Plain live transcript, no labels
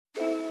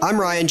I'm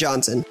Ryan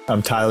Johnson.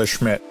 I'm Tyler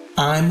Schmidt.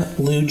 I'm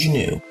Lou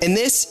Janu. And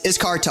this is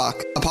Card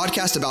Talk, a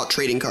podcast about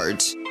trading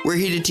cards. We're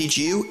here to teach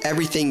you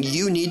everything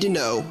you need to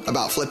know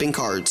about flipping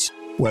cards.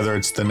 Whether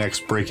it's the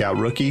next breakout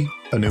rookie,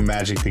 a new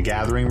Magic the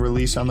Gathering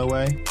release on the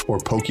way, or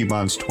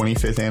Pokemon's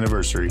 25th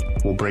anniversary,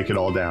 we'll break it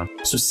all down.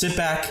 So sit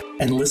back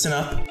and listen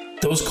up.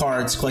 Those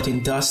cards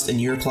collecting dust in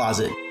your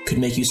closet could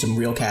make you some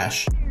real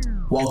cash.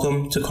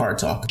 Welcome to Card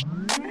Talk.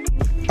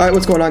 All right,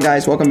 what's going on,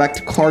 guys? Welcome back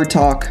to Card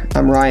Talk.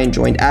 I'm Ryan,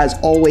 joined as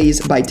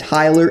always by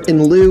Tyler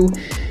and Lou.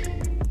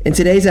 And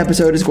today's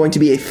episode is going to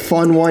be a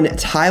fun one.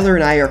 Tyler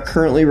and I are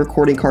currently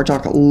recording Card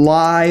Talk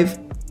live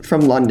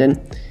from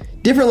London.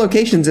 Different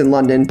locations in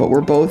London, but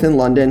we're both in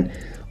London.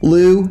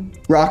 Lou,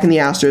 rocking the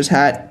Astros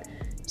hat,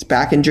 is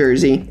back in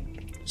Jersey.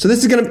 So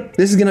this is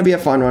gonna be a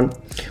fun one.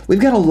 We've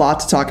got a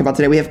lot to talk about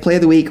today. We have Play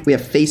of the Week, we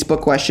have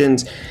Facebook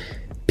questions.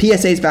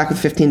 PSA's back with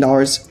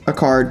 $15 a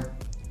card.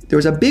 There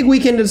was a big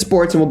weekend in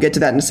sports, and we'll get to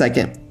that in a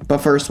second. But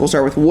first, we'll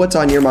start with what's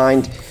on your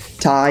mind.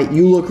 Ty,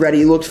 you look ready,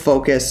 you looked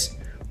focused.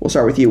 We'll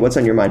start with you. What's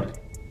on your mind?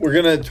 We're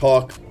going to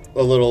talk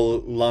a little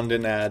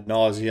London ad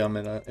nauseum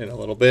in a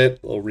little bit.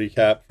 A little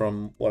recap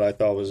from what I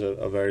thought was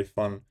a very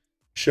fun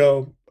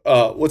show.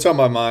 What's on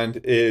my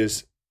mind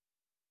is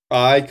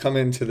I come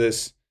into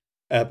this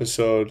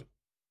episode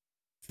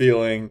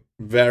feeling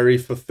very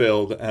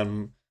fulfilled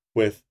and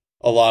with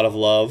a lot of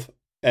love,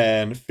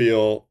 and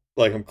feel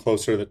like I'm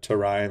closer to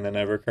Ryan than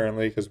ever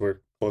currently, because we're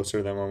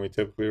closer than when we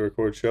typically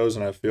record shows,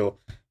 and I feel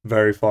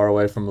very far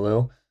away from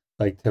Lou,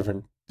 like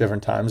different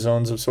time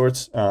zones of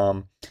sorts.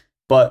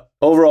 But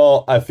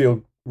overall, I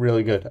feel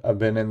really good. I've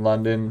been in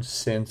London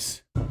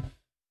since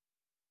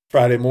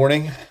Friday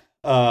morning.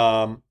 We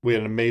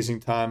had an amazing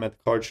time at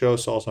the card show,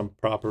 saw some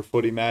proper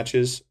footy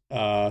matches,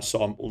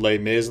 saw Les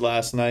Mis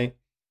last night,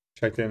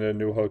 checked into a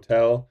new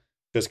hotel,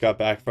 just got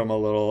back from a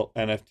little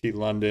NFT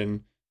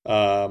London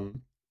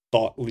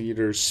thought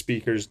leaders,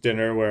 speakers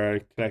dinner where I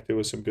connected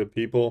with some good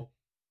people.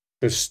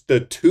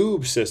 The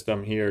tube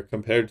system here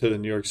compared to the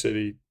New York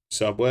City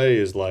subway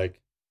is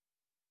like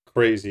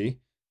crazy.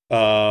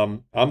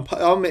 I'm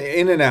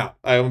in and out.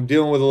 I'm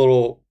dealing with a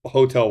little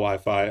hotel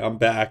Wi-Fi. I'm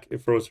back.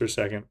 It froze for a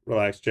second.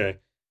 Relax, Jay.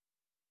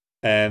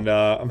 And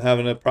I'm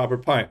having a proper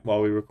pint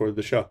while we record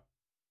the show.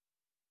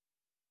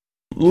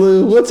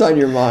 Lou, what's on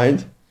your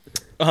mind?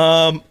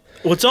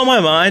 What's on my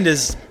mind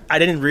is I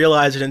didn't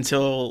realize it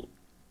until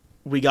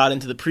we got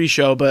into the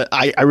pre-show, but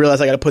I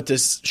realized I got to put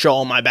this show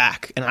on my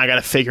back and I got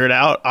to figure it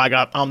out.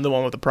 I'm the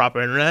one with the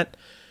proper internet,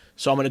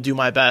 so I'm going to do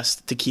my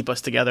best to keep us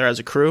together as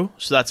a crew.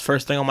 So that's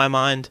first thing on my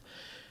mind.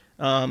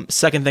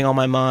 Second thing on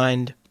my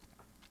mind,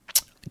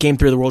 Game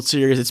 3 of the World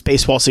Series. It's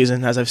baseball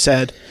season, as I've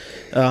said.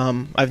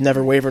 I've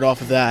never wavered off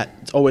of that.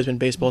 It's always been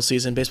baseball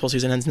season. Baseball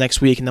season ends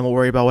next week, and then we'll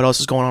worry about what else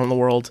is going on in the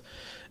world,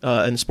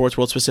 in the sports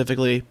world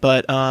specifically.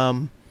 But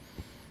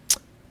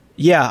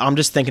yeah, I'm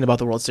just thinking about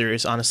the World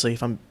Series, honestly,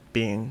 if I'm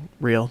being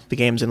real. The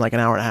game's in like an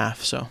hour and a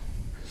half, so.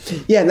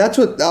 Yeah, and that's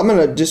what I'm going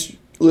to just,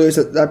 Lewis,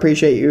 I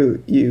appreciate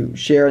you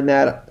sharing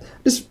that.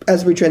 Just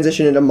as we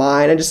transition into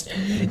mine,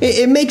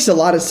 it makes a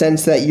lot of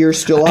sense that you're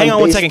still on Hang on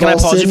one second. Can I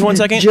pause you for 1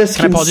 second? Just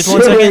Can I pause you for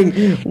 1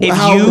 second? If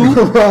how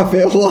rough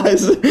it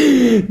was.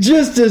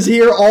 Just to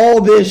hear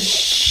all this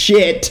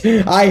shit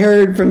I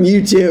heard from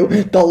you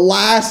two the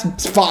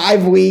last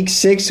 5 weeks,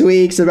 6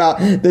 weeks about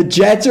the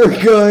Jets are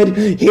good.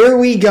 Here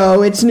we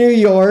go. It's New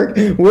York.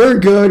 We're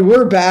good.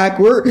 We're back.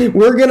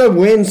 We're gonna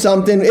win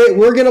something.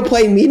 We're gonna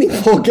play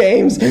meaningful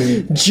games.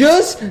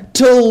 Just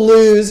to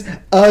lose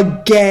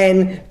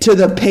again to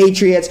the Patriots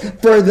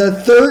for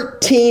the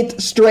 13th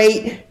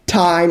straight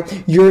time.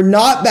 You're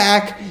not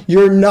back,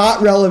 you're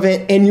not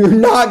relevant, and you're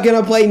not going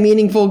to play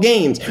meaningful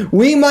games.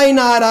 We might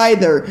not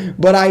either,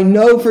 but I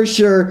know for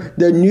sure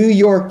the New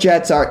York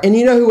Jets are. And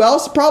you know who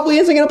else probably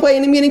isn't going to play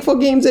any meaningful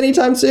games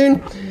anytime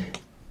soon?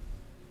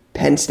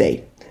 Penn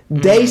State.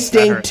 They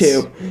stink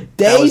too.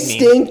 They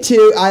stink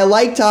too. I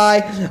like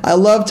Ty. I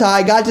love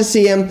Ty. Got to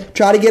see him.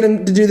 Try to get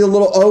him to do the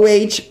little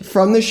OH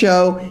from the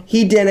show.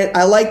 He didn't.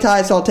 I like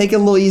Ty, so I'll take it a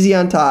little easy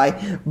on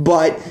Ty.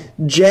 But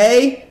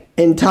Jay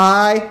and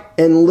Ty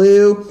and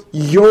Lou,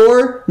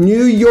 your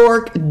New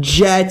York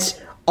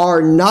Jets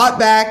are not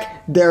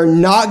back. They're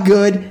not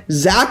good.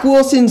 Zach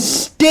Wilson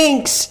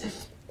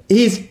stinks.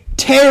 He's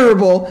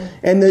terrible.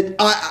 And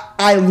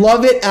I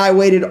love it. I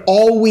waited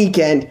all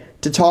weekend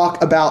to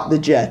talk about the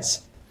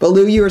Jets. But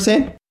Lou, you were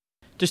saying?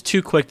 Just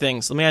two quick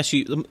things. Let me ask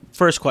you,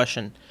 first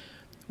question.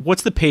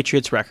 What's the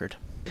Patriots record?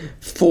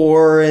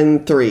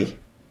 4-3.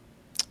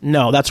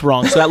 No, that's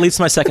wrong. So that leads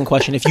to my second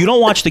question. If you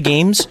don't watch the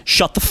games,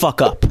 shut the fuck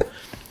up.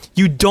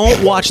 You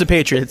don't watch the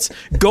Patriots.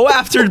 Go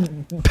after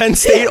Penn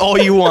State all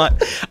you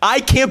want. I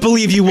can't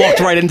believe you walked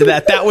right into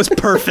that. That was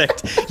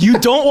perfect. You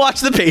don't watch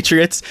the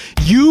Patriots.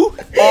 You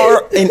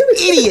are an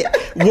idiot.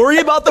 Worry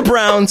about the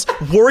Browns.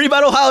 Worry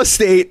about Ohio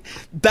State.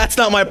 That's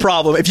not my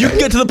problem. If you can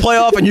get to the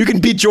playoff and you can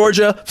beat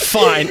Georgia,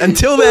 fine.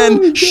 Until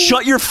then,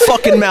 shut your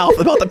fucking mouth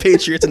about the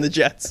Patriots and the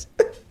Jets.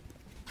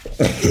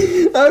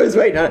 I was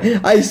waiting on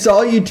it. I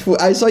saw you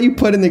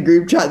put in the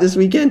group chat this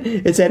weekend.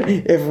 It said,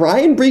 if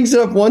Ryan brings it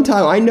up one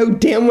time, I know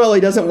damn well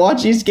he doesn't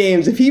watch these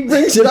games. If he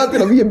brings it up,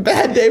 it'll be a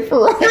bad day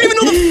for Ryan. You don't even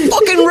know the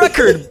fucking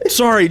record.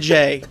 Sorry,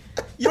 Jay.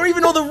 You don't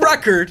even know the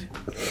record.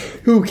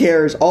 Who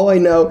cares? All I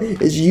know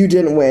is you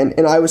didn't win,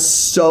 and I was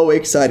so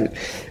excited.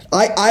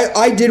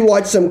 I did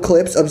watch some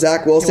clips of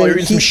Zach Wilson. While you're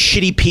eating some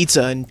shitty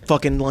pizza in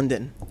fucking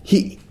London.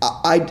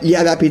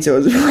 Yeah, that pizza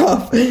was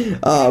rough.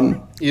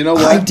 You know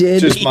what? I did.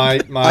 Just my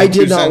I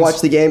did not 2 cents.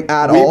 watch the game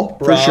at all,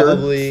 for sure.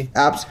 Probably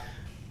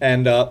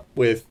end up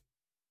with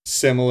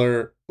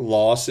similar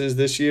losses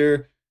this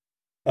year.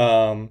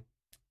 Penn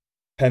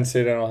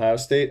State and Ohio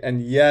State.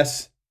 And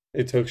yes,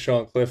 it took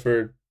Sean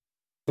Clifford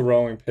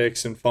throwing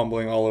picks and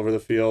fumbling all over the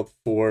field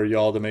for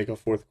y'all to make a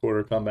fourth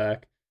quarter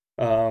comeback.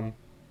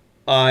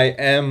 I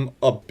am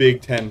a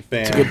Big Ten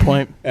fan. That's a good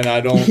point. And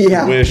I don't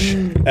wish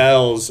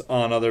L's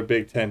on other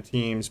Big Ten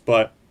teams,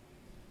 but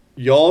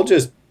y'all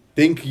just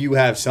think you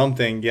have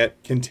something,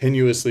 yet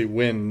continuously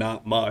win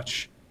not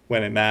much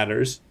when it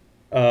matters.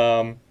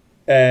 And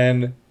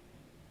none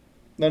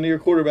of your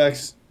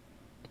quarterbacks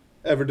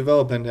ever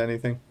develop into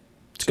anything.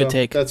 It's a good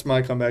take. That's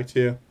my comeback to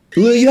you.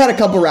 Lou, you had a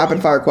couple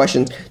rapid-fire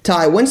questions.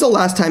 Ty, when's the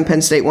last time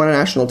Penn State won a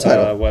national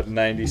title?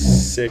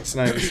 96,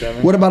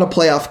 97? What about a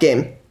playoff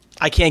game?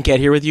 I can't get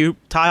here with you,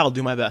 Ty. I'll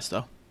do my best,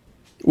 though.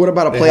 What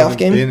about a playoff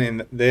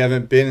game? They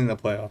haven't been in the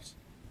playoffs.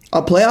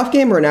 A playoff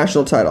game or a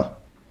national title?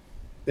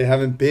 They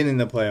haven't been in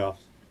the playoffs.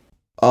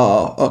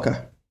 Oh,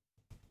 okay.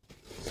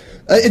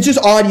 It's just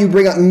odd you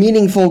bring up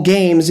meaningful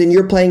games and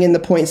you're playing in the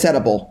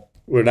poinsettia.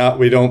 We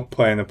don't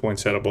play in the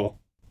poinsettia bowl.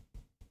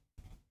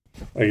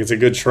 Like, it's a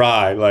good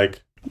try.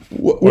 Like,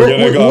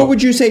 what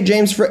would you say,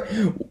 James?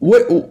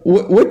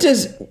 What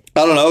does...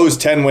 I don't know. It was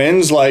 10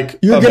 wins. Like,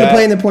 you're going to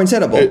play in the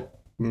poinsettia bowl?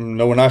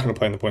 No, we're not going to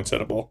play in the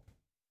poinsettia bowl.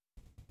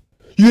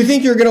 You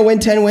think you're going to win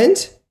 10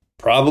 wins?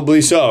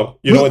 Probably so.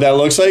 You know what that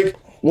looks like?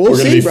 We're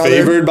going to be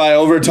favored by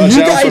over a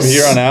touchdown from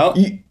here on out.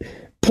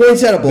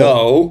 Poinsettia bowl.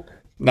 No,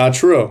 not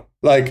true.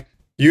 Like,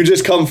 you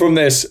just come from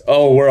this,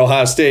 we're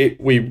Ohio State.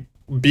 We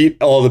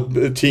beat all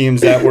the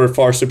teams that were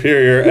far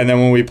superior. And then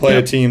when we play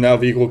a team that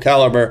of equal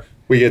caliber,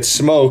 we get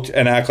smoked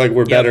and act like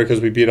we're better because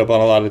we beat up on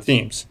a lot of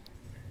teams.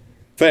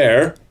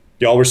 Fair.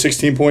 Y'all were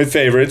 16-point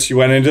favorites. You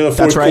went into the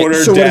fourth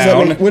quarter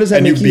down, what does that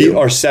and make you beat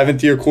our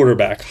seventh-year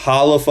quarterback.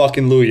 Holla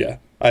fucking Luya.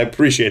 I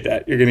appreciate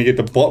that. You're going to get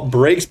the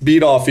brakes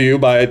beat off you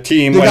by a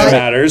team when it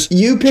matters,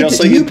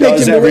 just like it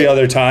does every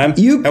other time. And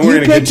we're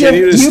going to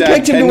continue to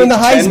stack 10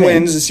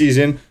 wins a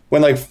season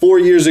when, like, 4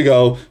 years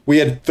ago, we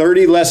had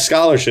 30 less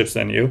scholarships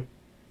than you.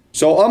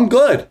 So I'm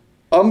good.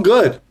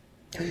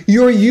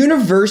 Your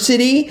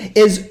university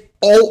is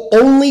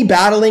only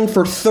battling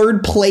for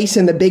third place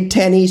in the Big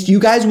Ten East.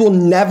 You guys will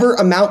never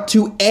amount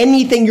to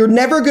anything. You're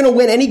never going to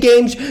win any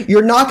games.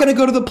 You're not going to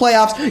go to the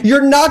playoffs.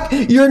 You're not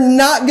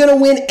going to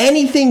win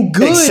anything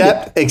good.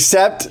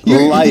 Except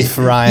life,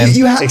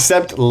 Ryan.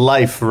 Except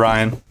life,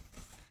 Ryan.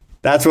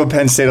 That's what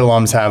Penn State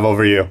alums have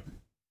over you.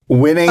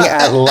 Winning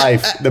at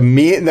life. The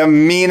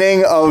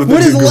meaning of the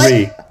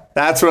degree.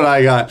 That's what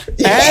I got.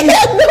 And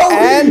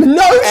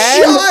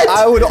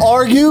I would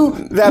argue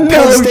that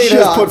Penn State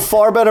has put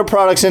far better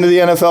products into the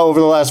NFL over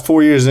the last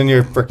 4 years than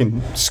your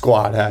freaking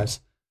squad has.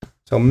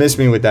 So miss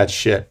me with that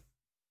shit.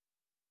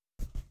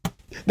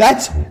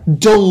 That's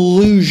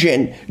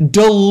delusion.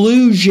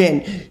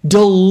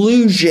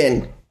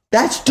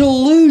 That's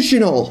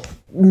delusional.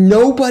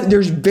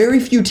 There's very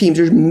few teams.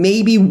 There's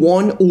maybe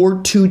one or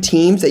two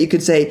teams that you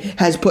could say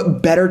has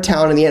put better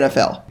talent in the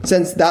NFL.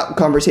 Since that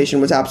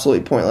conversation was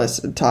absolutely pointless,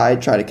 Ty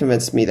tried to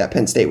convince me that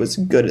Penn State was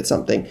good at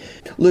something.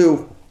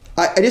 Lou,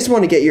 I just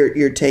want to get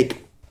your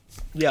take.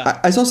 Yeah,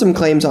 I saw some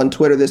claims on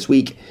Twitter this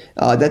week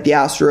that the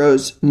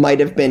Astros might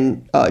have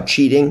been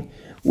cheating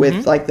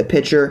with like the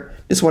pitcher.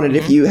 Just wondered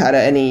if you had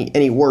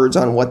any words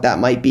on what that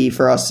might be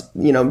for us,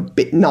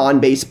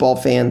 non-baseball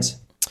fans.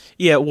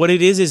 Yeah, what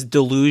it is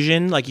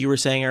delusion, like you were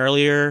saying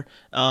earlier.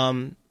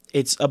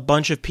 It's a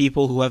bunch of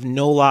people who have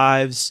no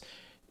lives,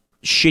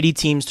 shitty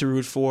teams to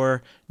root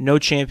for, no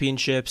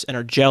championships, and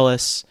are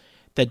jealous,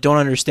 that don't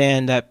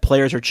understand that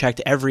players are checked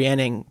every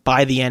inning,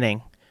 by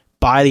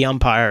the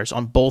umpires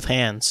on both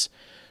hands.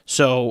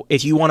 So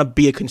if you want to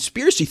be a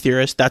conspiracy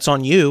theorist, that's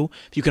on you.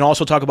 You can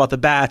also talk about the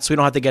bats. We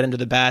don't have to get into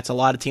the bats. A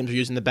lot of teams are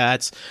using the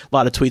bats. A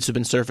lot of tweets have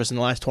been surfaced in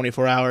the last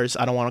 24 hours.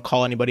 I don't want to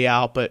call anybody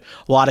out, but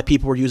a lot of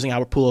people were using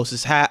Albert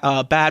Pujols'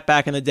 bat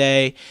back in the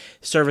day.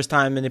 Service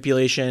time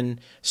manipulation,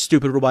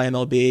 stupid rule by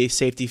MLB,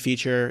 safety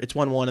feature. It's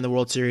 1-1 in the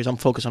World Series. I'm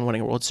focused on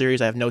winning a World Series.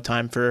 I have no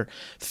time for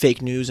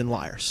fake news and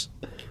liars.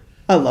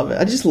 I love it.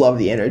 I just love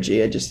the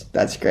energy.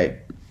 That's great.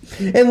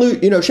 And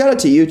Lou, shout out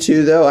to you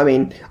too, though. I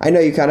mean, I know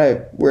you kind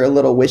of were a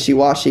little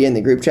wishy-washy in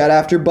the group chat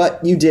after,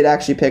 but you did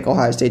actually pick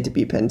Ohio State to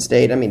beat Penn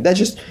State. I mean, you're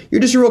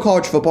just a real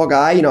college football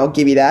guy. I'll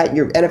give you that.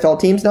 Your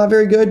NFL team's not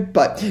very good,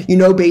 but you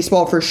know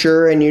baseball for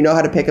sure, and you know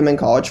how to pick them in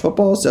college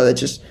football. So that's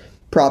just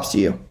props to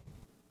you.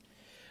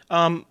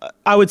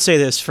 I would say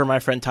this for my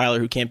friend Tyler,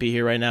 who can't be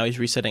here right now. He's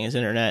resetting his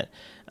internet.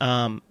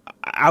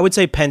 I would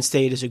say Penn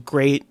State is a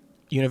great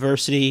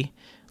university.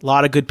 A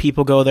lot of good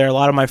people go there. A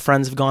lot of my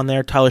friends have gone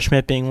there, Tyler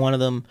Schmidt being one of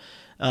them.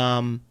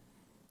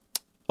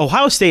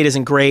 Ohio State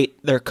isn't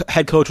great. Their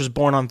head coach was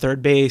born on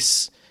third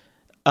base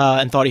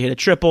and thought he hit a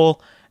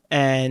triple.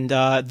 And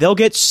they'll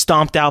get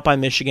stomped out by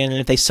Michigan. And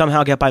if they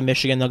somehow get by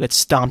Michigan, they'll get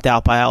stomped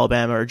out by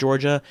Alabama or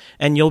Georgia.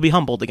 And you'll be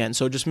humbled again.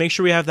 So just make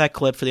sure we have that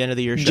clip for the end of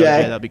the year show. Jay,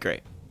 Jay, that'll be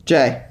great.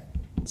 Jay,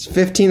 it's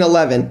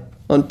 15:11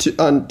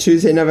 on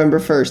Tuesday, November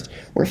 1st.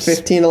 We're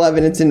 15:11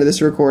 minutes into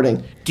this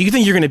recording. Do you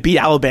think you're going to beat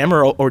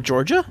Alabama or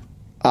Georgia?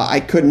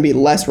 I couldn't be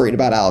less worried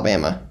about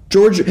Alabama.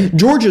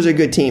 Georgia's a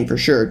good team for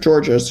sure.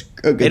 Georgia's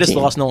a good team. They just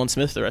lost Nolan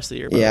Smith the rest of the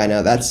year. Yeah, I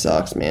know. That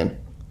sucks, man.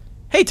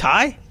 Hey,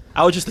 Ty.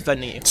 I was just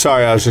defending you.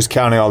 Sorry, I was just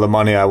counting all the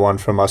money I won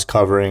from us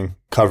covering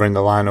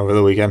the line over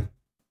the weekend.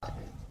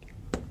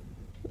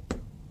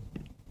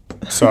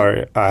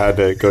 Sorry, I had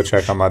to go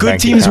check on my Good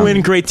bank teams account.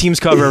 win, great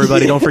teams cover,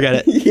 everybody. Don't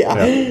forget it.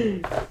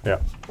 Yeah.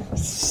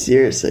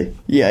 Seriously.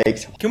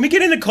 Yikes. Can we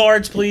get into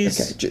cards,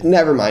 please? Okay,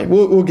 never mind.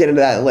 We'll get into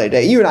that at a later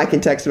date. You and I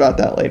can text about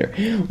that later.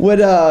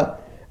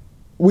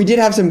 We did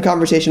have some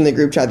conversation in the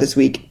group chat this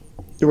week.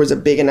 There was a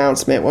big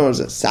announcement. When was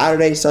it?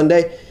 Saturday,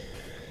 Sunday?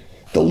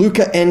 The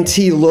Luka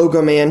NT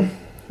Logo Man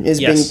is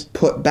being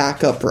put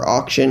back up for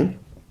auction.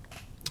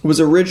 It was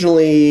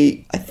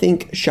originally, I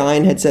think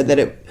Shine had said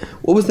that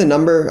what was the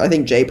number? I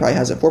think Jay probably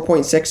has it.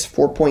 4.6,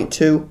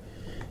 4.2.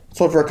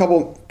 Sold for a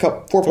couple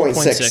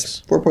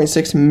 4.6.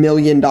 $4.6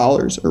 million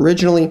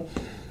originally.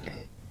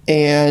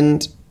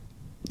 And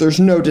there's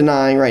no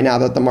denying right now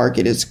that the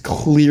market is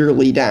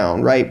clearly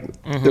down, right?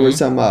 Mm-hmm. There was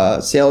some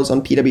sales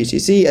on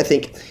PWCC. I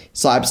think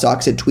Slab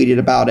Stocks had tweeted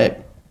about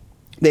it.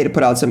 They had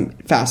put out some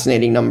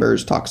fascinating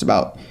numbers, talks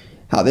about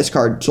how this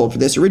card sold for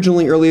this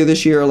originally earlier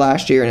this year or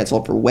last year, and it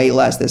sold for way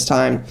less this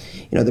time.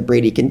 You know, the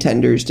Brady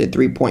Contenders did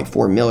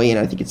 $3.4 million.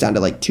 I think it's down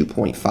to like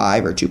 2.5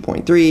 or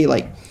 2.3.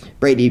 Like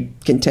Brady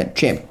ticket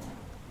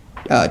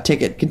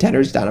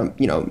Contenders down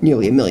to,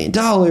 nearly $1 million.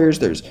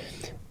 There's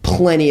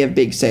plenty of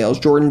big sales.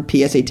 Jordan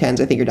PSA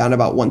 10s I think are down to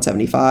about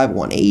 175,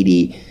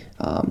 180.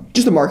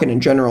 Just the market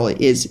in general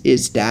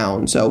is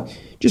down. So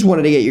just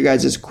wanted to get your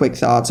guys' quick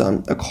thoughts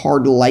on a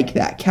card like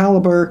that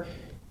caliber.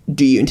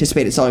 Do you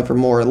anticipate it selling for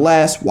more or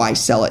less? Why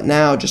sell it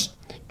now? Just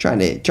trying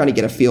to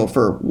get a feel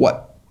for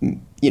what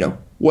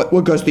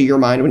goes through your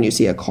mind when you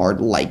see a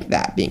card like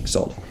that being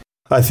sold.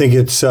 I think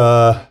it's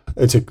a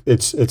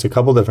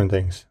couple different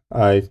things.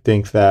 I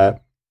think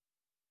that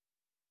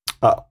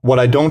what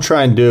I don't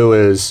try and do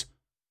is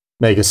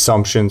make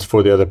assumptions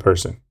for the other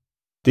person.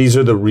 These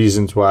are the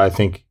reasons why I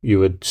think you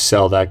would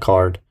sell that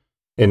card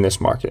in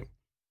this market.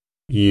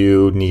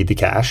 You need the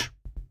cash.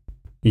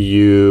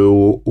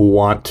 You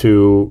want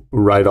to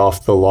write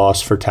off the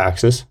loss for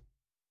taxes.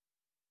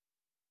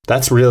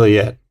 That's really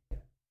it.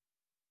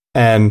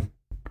 And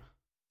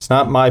it's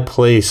not my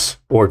place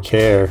or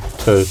care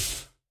to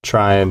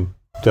try and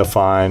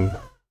define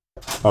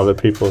other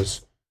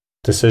people's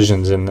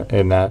decisions in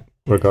that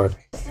regard.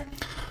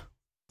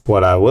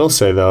 What I will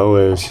say, though,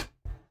 is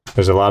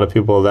there's a lot of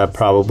people that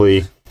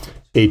probably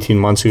 18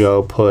 months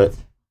ago put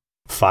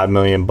 $5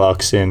 million in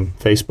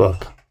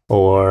Facebook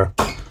or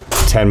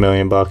 $10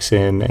 million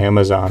in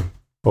Amazon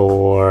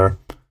or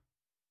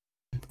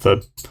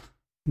the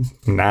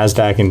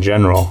NASDAQ in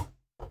general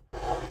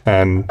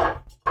and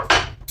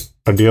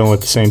are dealing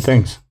with the same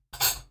things.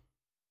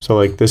 So,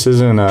 like, this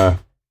isn't a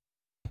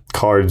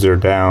cards are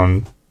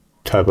down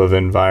type of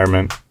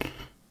environment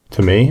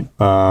to me.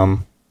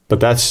 But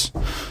that's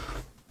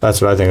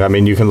what I think. I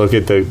mean, you can look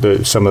at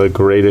the some of the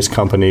greatest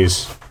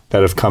companies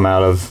that have come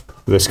out of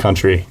this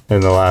country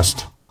in the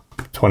last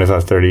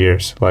 25, 30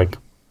 years, like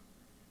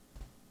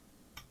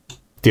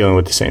dealing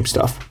with the same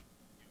stuff.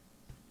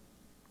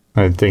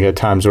 I think at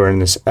times we're in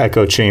this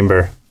echo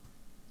chamber.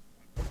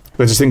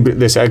 I just think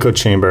this echo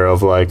chamber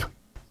of like,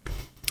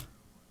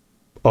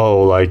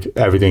 oh, like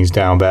everything's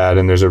down bad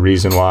and there's a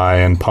reason why,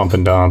 and pump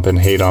and dump and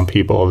hate on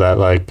people that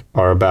like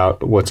are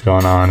about what's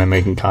going on and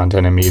making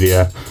content and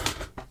media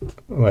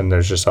when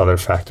there's just other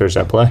factors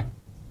at play.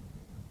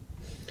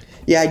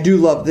 Yeah, I do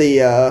love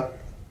the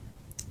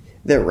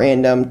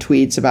random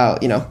tweets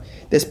about,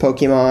 this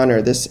Pokemon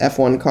or this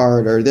F1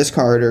 card or this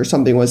card or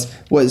something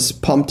was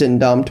pumped and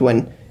dumped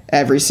when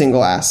every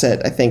single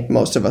asset I think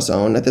most of us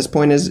own at this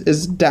point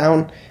is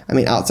down. I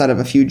mean, outside of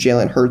a few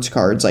Jalen Hurts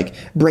cards, like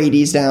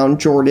Brady's down,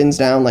 Jordan's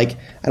down. Like,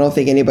 I don't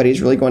think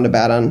anybody's really going to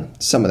bat on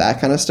some of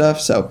that kind of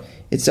stuff. So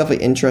it's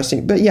definitely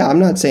interesting. But yeah, I'm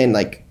not saying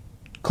like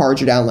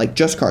cards are down, like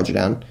just cards are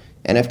down.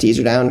 NFTs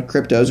are down,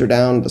 cryptos are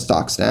down, the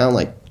stock's down.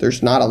 Like,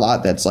 there's not a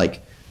lot that's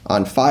like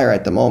on fire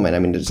at the moment. I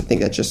mean, I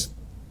think that's just,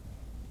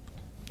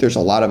 there's a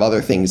lot of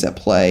other things at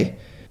play.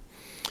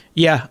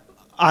 Yeah,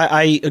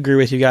 I agree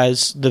with you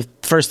guys. The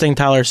first thing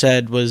Tyler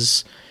said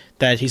was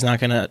that he's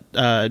not going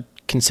to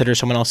consider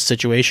someone else's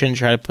situation,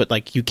 try to put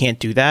like, you can't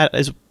do that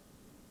is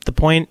the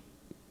point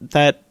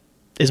that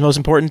is most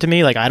important to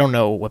me. Like, I don't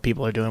know what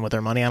people are doing with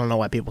their money. I don't know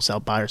why people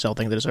buy or sell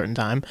things at a certain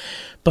time.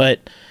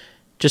 But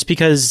just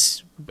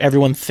because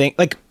everyone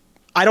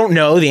I don't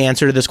know the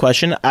answer to this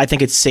question. I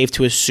think it's safe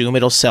to assume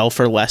it'll sell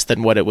for less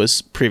than what it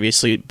was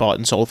previously bought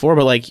and sold for.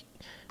 But like,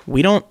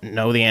 we don't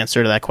know the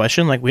answer to that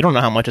question. Like, we don't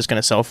know how much it's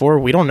going to sell for.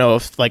 We don't know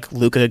if, like,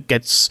 Luka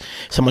gets,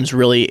 someone's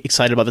really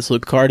excited about this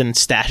Luka card and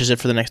stashes it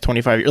for the next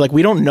 25 years. Like,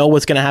 we don't know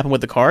what's going to happen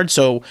with the card.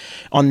 So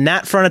on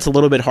that front, it's a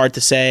little bit hard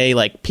to say.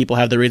 Like, people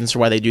have the reasons for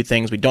why they do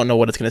things. We don't know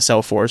what it's going to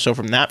sell for. So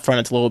from that front,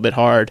 it's a little bit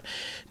hard.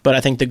 But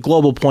I think the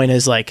global point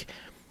is, like,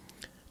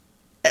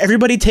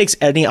 everybody takes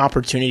any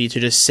opportunity to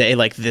just say,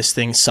 like, this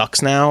thing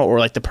sucks now, or,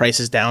 like, the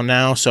price is down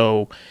now,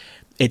 so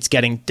it's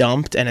getting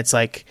dumped. And it's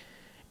like,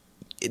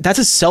 that's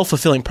a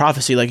self-fulfilling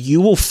prophecy. Like,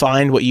 you will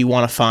find what you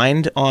want to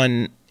find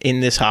in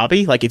this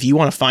hobby. Like, if you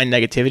want to find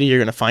negativity, you're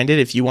going to find it.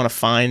 If you want to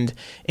find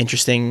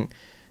interesting,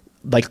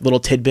 like, little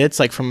tidbits,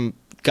 like from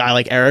a guy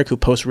like Eric who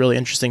posts really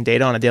interesting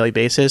data on a daily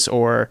basis,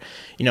 or,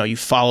 you know, you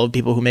follow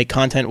people who make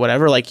content,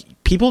 whatever, like,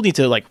 people need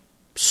to, like,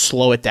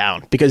 slow it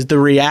down, because the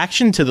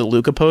reaction to the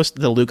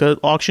Luka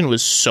auction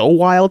was so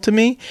wild to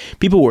me.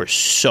 People were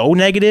so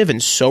negative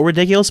and so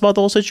ridiculous about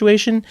the whole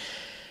situation.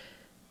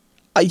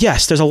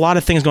 Yes, there's a lot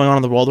of things going on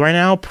in the world right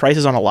now.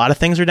 Prices on a lot of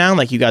things are down,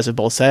 like you guys have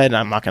both said, and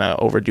I'm not going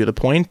to overdo the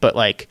point, but,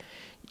 like,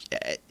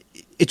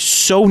 it's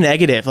so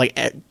negative. Like,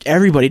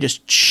 everybody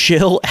just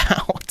chill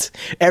out.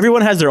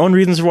 Everyone has their own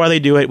reasons for why they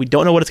do it. We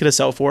don't know what it's going to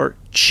sell for.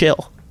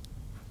 Chill.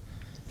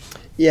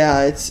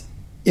 Yeah,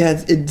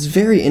 it's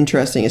very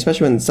interesting,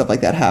 especially when stuff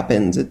like that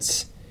happens.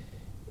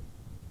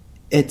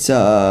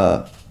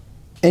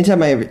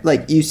 Anytime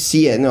you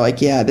see it and they're like,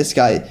 yeah, this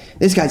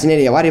guy's an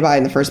idiot. Why did he buy it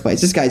in the first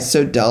place? This guy's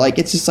so dumb. Like,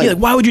 it's just like, yeah,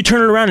 like, why would you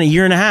turn it around in a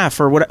year and a half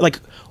or what?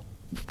 Like,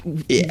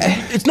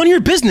 yeah. It's none of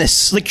your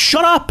business. Like,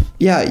 shut up.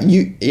 Yeah,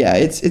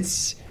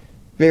 it's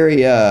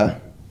very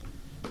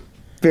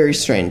very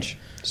strange.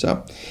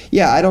 So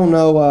yeah, I don't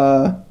know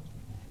what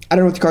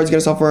the card's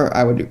gonna sell for.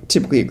 I would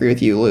typically agree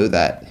with you, Lou,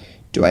 that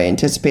do I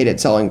anticipate it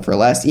selling for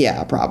less?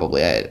 Yeah,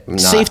 probably. I'm not,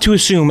 safe to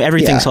assume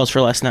everything sells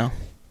for less now.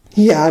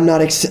 Yeah, I'm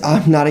not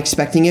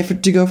expecting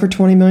it to go for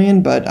 $20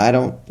 million, but I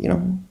don't,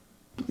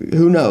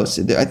 who knows?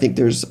 I think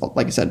there's,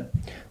 like I said,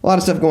 a lot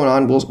of stuff going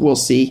on. We'll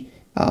see.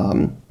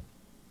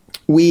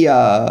 We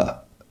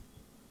have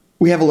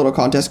a little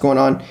contest going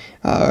on.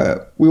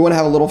 We want to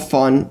have a little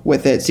fun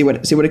with it. See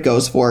what it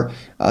goes for.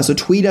 So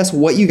tweet us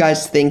what you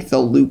guys think the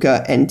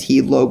Luka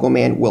NT Logo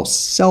Man will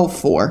sell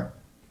for.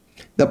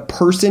 The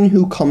person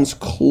who comes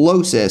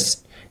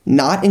closest,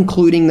 not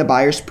including the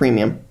buyer's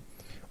premium,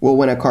 will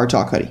win a Card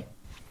Talk hoodie.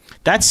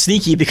 That's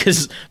sneaky,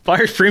 because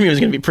buyer's premium is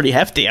going to be pretty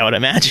hefty, I would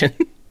imagine.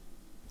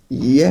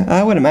 Yeah,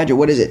 I would imagine.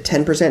 What is it,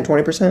 10%,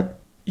 20%?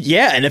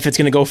 Yeah, and if it's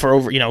going to go for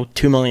over,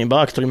 $2 million,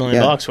 $3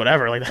 million,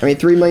 whatever. Like that. I mean,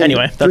 $3 million.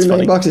 Anyway, that's $3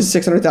 million funny. is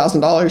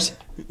 $600,000.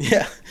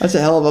 Yeah, that's a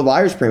hell of a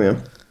buyer's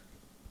premium.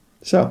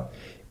 So,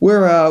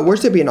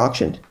 where's it being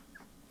auctioned?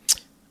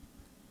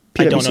 PWCC?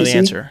 I don't know the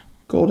answer.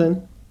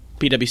 Golden.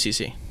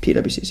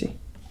 PWCC.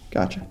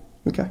 Gotcha.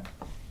 Okay.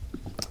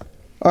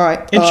 All right.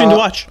 Interesting to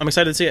watch. I'm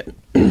excited to see it.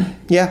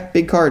 Yeah,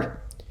 big card.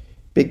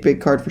 Big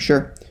card for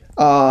sure.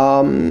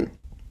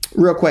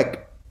 Real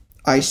quick,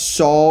 I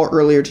saw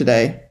earlier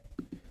today,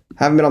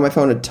 haven't been on my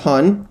phone a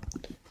ton.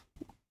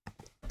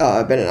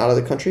 I've been out of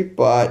the country,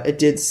 but I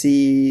did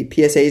see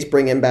PSA's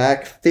bringing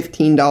back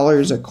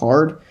 $15 a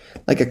card,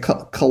 like a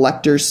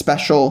collector's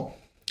special.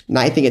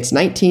 I think it's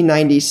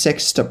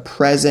 1996 to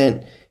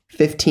present,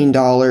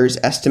 $15,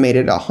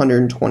 estimated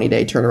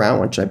 120-day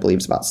turnaround, which I believe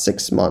is about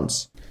 6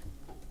 months.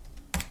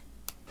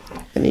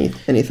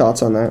 Any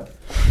thoughts on that?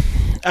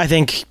 I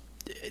think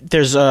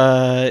it's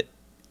an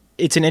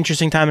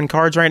interesting time in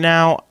cards right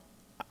now.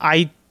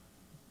 I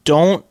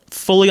don't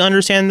fully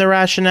understand the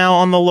rationale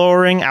on the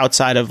lowering,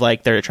 outside of,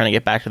 like, they're trying to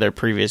get back to their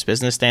previous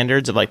business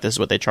standards of, like, this is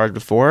what they charged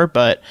before.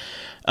 But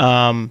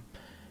I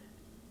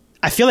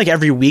feel like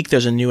every week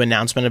there's a new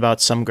announcement about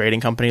some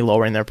grading company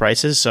lowering their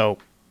prices. So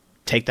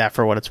take that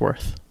for what it's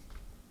worth.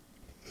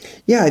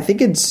 Yeah, I think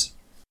this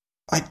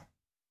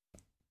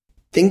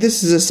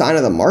is a sign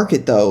of the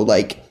market, though.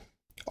 Like,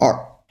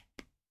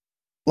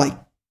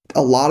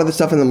 a lot of the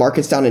stuff in the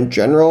market's down in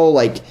general.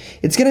 Like,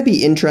 it's going to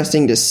be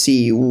interesting to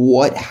see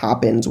what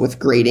happens with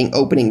grading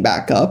opening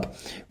back up,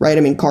 right?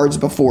 I mean, cards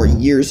before,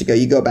 years ago,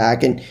 you go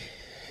back and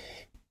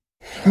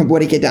what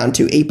did it get down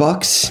to?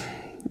 $8,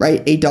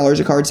 right? $8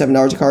 a card,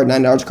 $7 a card,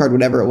 $9 a card,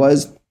 whatever it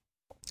was.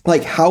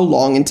 Like, how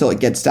long until it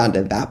gets down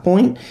to that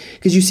point?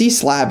 Because you see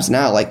slabs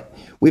now, like,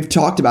 we've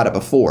talked about it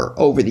before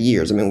over the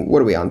years. I mean,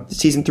 what are we on?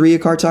 Season 3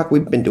 of Card Talk?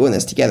 We've been doing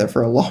this together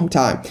for a long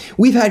time.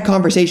 We've had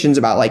conversations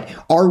about, like,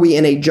 are we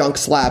in a junk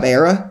slab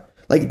era?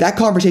 Like, that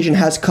conversation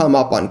has come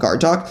up on Card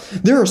Talk.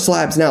 There are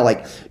slabs now,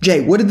 like, Jay,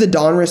 what did the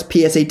Donruss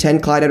PSA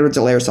 10 Clyde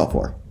Edwards-Helaire sell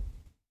for?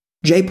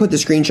 Jay put the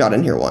screenshot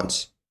in here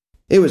once.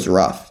 It was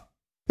rough.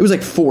 It was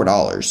like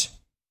 $4.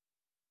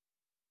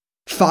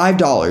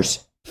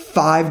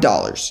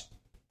 $5.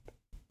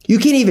 You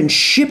can't even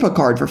ship a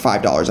card for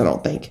 $5, I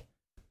don't think.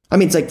 I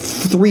mean, it's like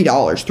 $3,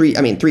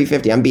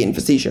 $3.50. I'm being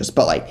facetious,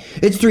 but, like,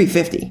 it's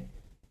 $3.50.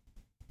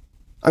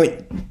 I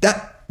mean,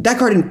 that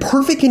card in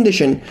perfect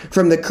condition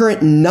from the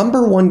current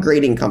number one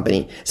grading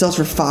company sells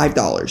for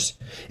 $5.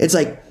 It's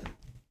like,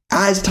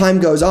 as time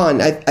goes on,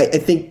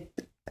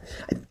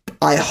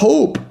 I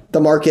hope the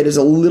market is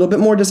a little bit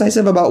more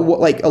decisive about what,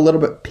 like a little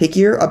bit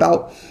pickier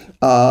about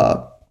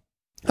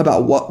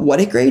what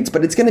it grades,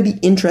 but it's going to be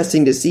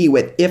interesting to see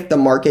if the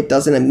market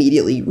doesn't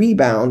immediately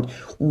rebound,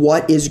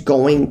 what is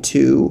going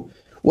to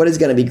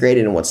be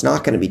graded and what's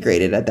not going to be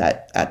graded at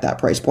that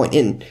price point.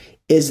 And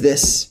is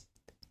this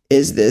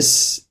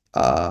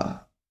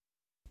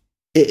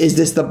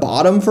the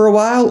bottom for a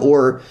while,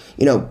 or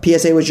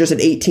PSA was just at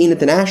 18 at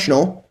the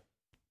National,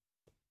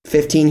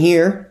 15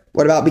 here.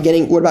 What about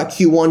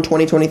Q1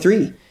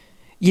 2023?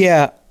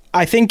 Yeah,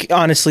 I think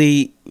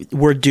honestly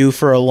we're due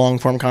for a long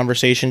form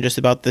conversation just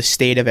about the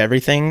state of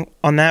everything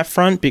on that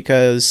front,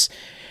 because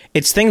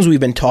it's things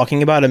we've been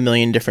talking about a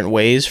million different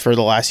ways for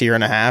the last year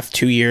and a half,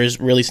 2 years,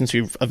 really since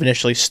we've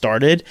initially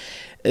started.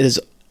 Is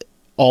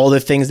all the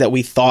things that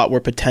we thought were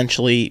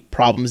potentially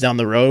problems down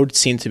the road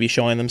seem to be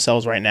showing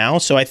themselves right now.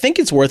 So I think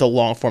it's worth a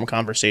long form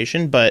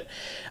conversation, but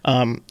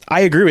I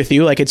agree with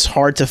you. Like, it's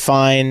hard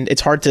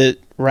to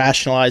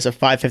rationalize a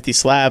 550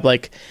 slab.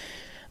 Like,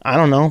 I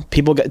don't know.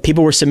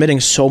 People were submitting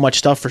so much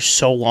stuff for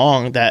so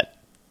long that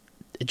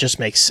it just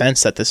makes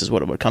sense that this is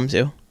what it would come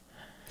to.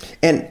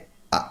 And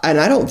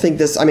I don't think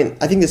this. I mean,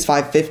 I think this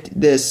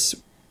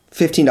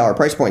 $15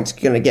 price point is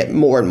going to get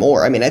more and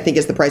more. I mean, I think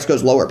as the price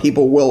goes lower,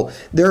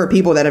 there are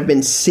people that have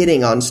been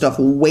sitting on stuff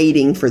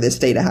waiting for this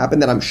day to happen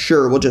that I'm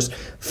sure will just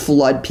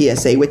flood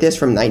PSA with this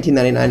from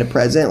 1999 to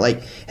present.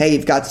 Like, hey,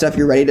 you've got stuff,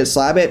 you're ready to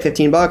slab it,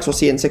 $15. We'll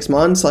see you in 6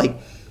 months. Like,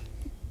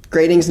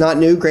 grading's not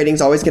new.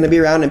 Grading's always going to be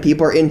around, and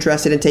people are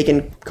interested in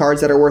taking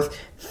cards that are worth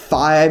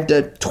 $5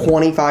 to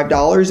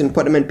 $25 and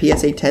put them in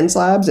PSA 10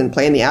 slabs and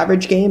playing the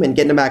average game and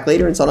getting them back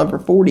later and selling them for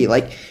 40.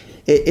 Like,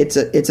 it's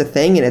a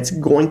thing, and it's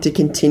going to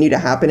continue to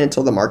happen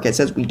until the market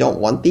says we don't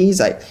want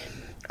these. I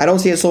don't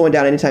see it slowing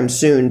down anytime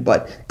soon,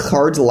 but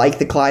cards like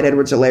the Clyde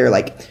Edwards-Helaire,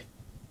 like,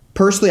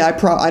 personally,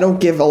 I don't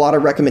give a lot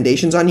of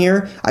recommendations on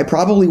here. I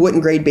probably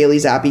wouldn't grade Bailey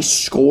Zappi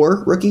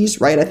score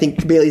rookies, right? I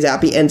think Bailey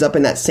Zappi ends up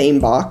in that same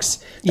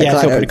box. Yeah,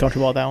 I feel pretty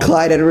comfortable with that one.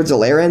 Clyde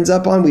Edwards-Helaire ends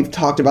up on. We've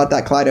talked about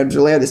that Clyde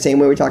Edwards-Helaire the same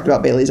way we talked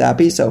about Bailey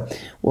Zappi, so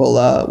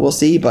we'll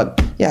see.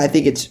 But yeah, I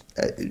think it's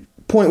a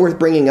point worth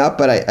bringing up,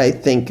 but I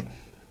think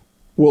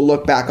we'll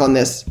look back on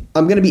this.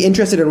 I'm going to be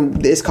interested in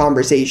this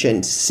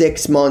conversation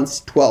 6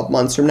 months, 12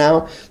 months from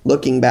now,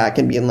 looking back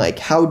and being like,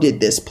 how did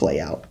this play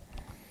out?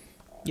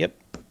 Yep.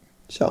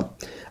 So,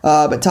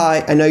 but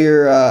Ty, I know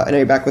you're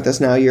back with us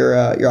now. Your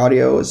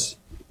audio is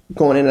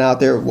going in and out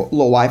there, a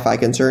little Wi-Fi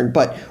concern,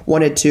 but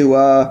wanted to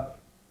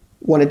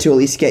at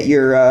least get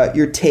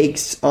your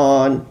takes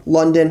on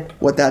London,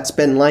 what that's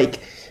been like,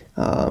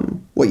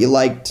 what you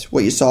liked,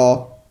 what you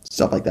saw,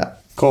 stuff like that.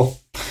 Cool.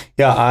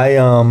 Yeah,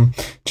 I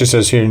just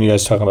as hearing you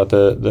guys talking about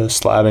the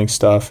slabbing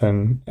stuff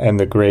and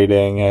the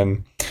grading,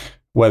 and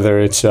whether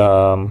it's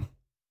in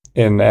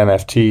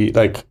NFT,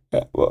 like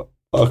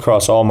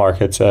across all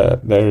markets, I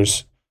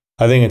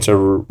think it's a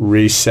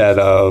reset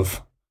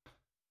of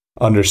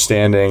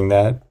understanding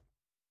that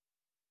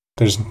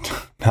there's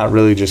not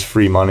really just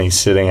free money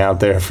sitting out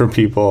there for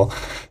people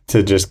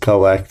to just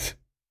collect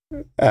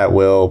at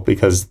will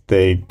because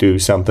they do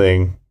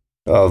something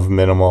of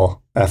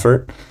minimal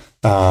effort.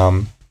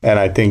 And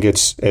I think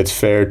it's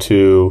fair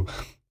to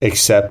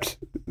accept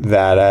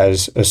that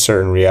as a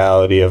certain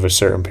reality of a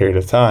certain period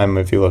of time.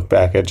 If you look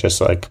back at just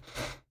like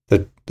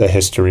the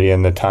history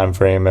and the time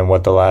frame and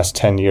what the last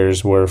 10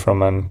 years were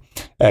from an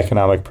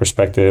economic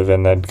perspective,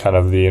 and then kind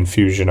of the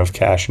infusion of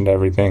cash into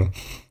everything.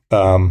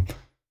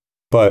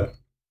 But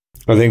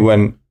I think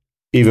when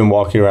even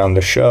walking around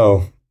the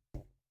show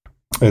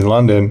in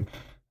London,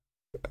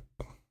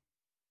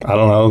 I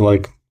don't know,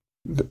 like,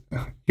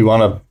 you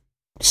want to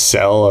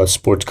sell a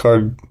sports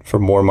card for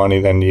more money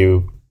than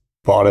you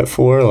bought it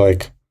for,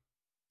 like,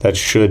 that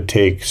should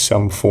take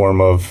some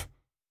form of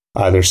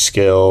either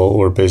skill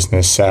or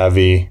business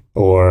savvy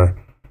or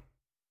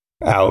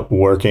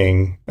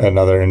outworking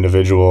another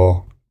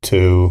individual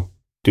to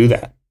do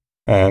that.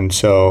 And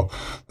so,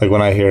 like,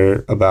 when I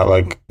hear about,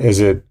 like, is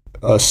it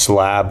a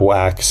slab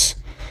wax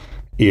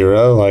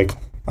era? Like,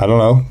 I don't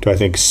know. Do I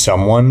think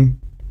someone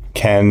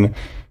can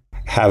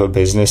have a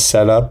business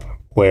set up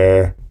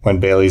where when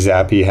Bailey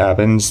Zappi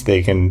happens,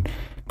 they can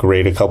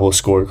grade a couple of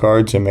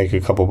scorecards and make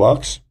a couple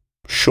bucks?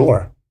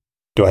 Sure.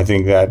 Do I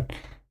think that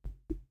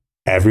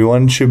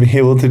everyone should be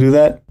able to do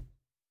that?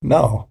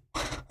 No.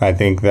 I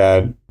think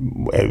that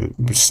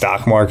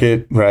stock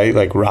market, right,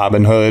 like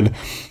Robinhood,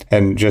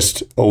 and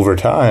just over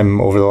time,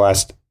 over the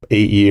last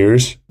 8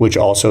 years, which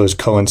also has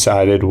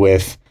coincided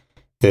with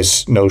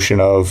this notion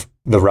of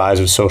the rise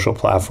of social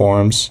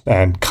platforms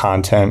and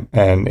content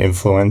and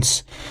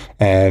influence.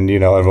 And, you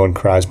know, everyone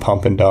cries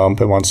pump and dump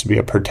and wants to be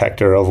a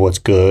protector of what's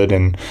good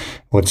and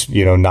what's,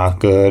 you know, not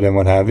good and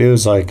what have you.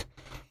 It's like,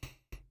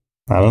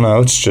 I don't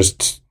know, it's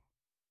just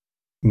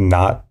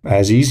not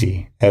as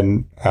easy.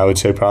 And I would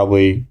say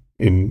probably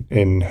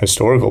in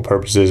historical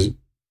purposes,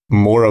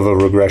 more of a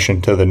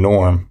regression to the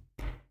norm,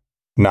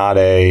 not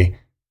a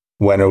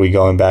when are we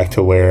going back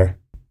to where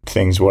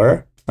things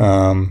were.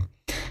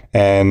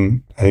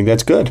 And I think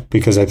that's good,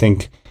 because I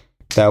think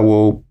that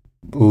will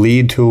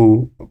lead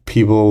to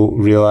people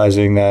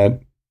realizing that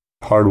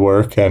hard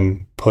work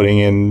and putting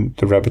in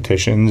the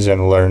repetitions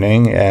and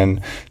learning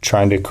and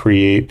trying to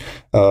create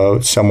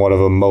somewhat of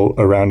a moat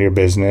around your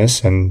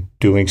business and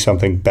doing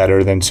something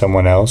better than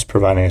someone else,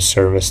 providing a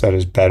service that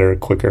is better,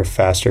 quicker,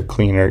 faster,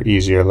 cleaner,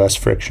 easier, less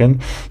friction.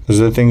 Those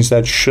are the things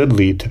that should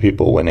lead to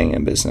people winning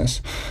in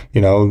business,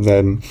 and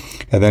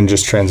then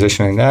just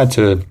transitioning that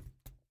to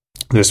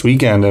this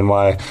weekend, and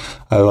why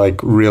I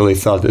really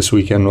thought this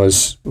weekend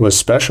was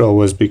special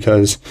was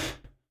because,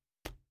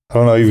 I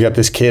don't know, you've got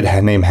this kid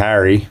named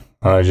Harry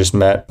I just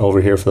met over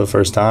here for the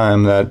first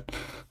time that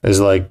is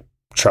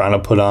trying to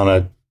put on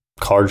a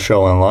card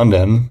show in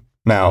London.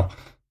 Now,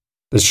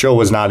 the show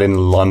was not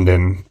in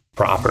London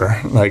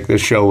proper. The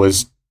show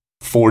was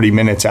 40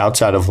 minutes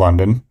outside of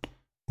London,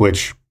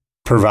 which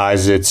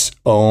provides its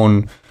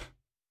own,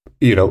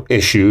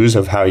 issues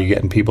of how you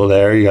getting people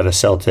there. You got to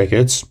sell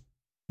tickets,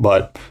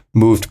 but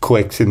moved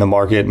quick in the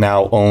market,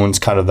 now owns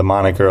kind of the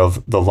moniker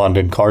of the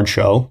London Card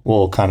Show.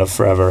 Will kind of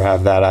forever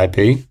have that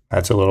IP.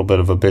 That's a little bit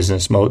of a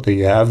business moat that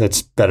you have.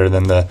 That's better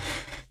than the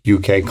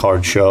UK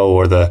Card Show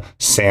or the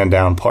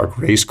Sandown Park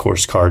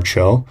Racecourse Card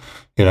Show,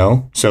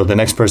 So the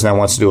next person that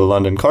wants to do a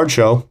London Card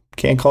Show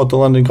can't call it the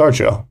London Card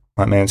Show.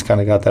 My man's kind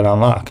of got that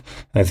on lock.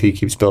 And if he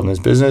keeps building his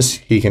business,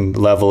 he can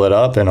level it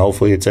up, and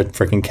hopefully it's at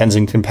freaking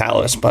Kensington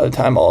Palace by the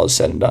time all is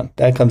said and done.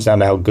 That comes down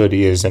to how good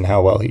he is and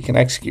how well he can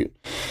execute.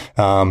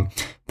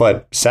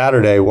 But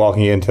Saturday,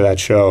 walking into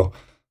that show,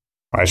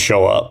 I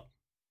show up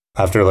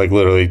after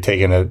literally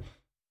taking a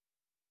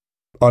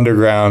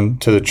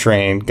underground to the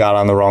train, got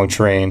on the wrong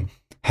train,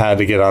 had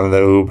to get on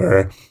the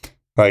Uber,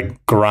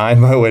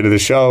 grind my way to the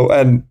show.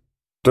 And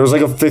there was a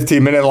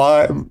 15-minute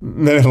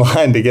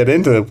line to get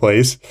into the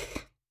place.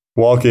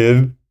 Walk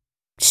in,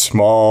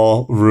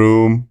 small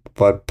room,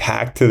 but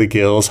packed to the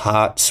gills,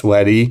 hot,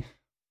 sweaty,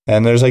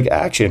 and there's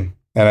action.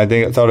 And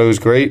I thought it was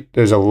great.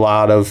 There's a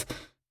lot of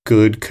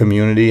good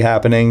community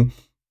happening,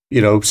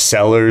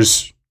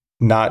 sellers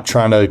not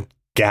trying to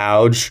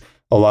gouge,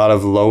 a lot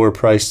of lower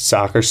priced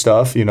soccer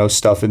stuff,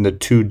 stuff in the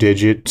 2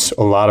 digits,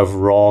 a lot of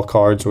raw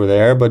cards were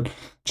there, but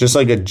just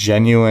a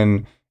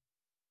genuine,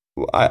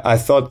 I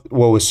thought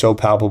what was so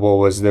palpable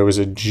was there was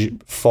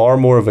far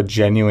more of a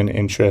genuine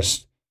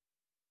interest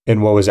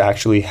in what was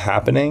actually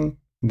happening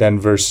than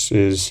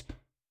versus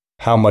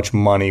how much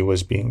money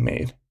was being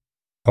made.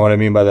 And what I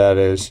mean by that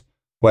is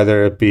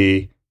whether it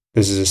be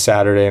this is a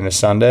Saturday and a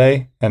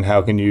Sunday, and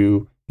how can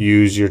you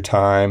use your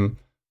time,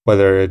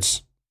 whether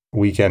it's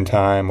weekend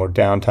time or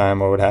downtime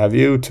or what have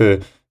you,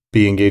 to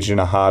be engaged in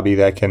a hobby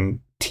that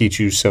can teach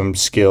you some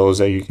skills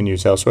that you can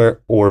use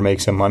elsewhere or make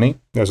some money.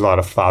 There's a lot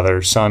of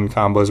father-son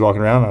combos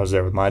walking around. I was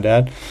there with my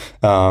dad.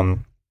 The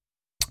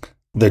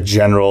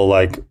general,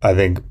 I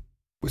think,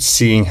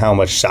 seeing how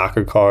much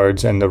soccer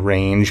cards and the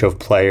range of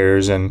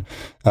players and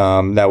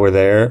that were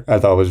there, I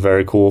thought was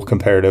very cool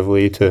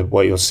comparatively to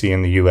what you'll see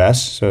in the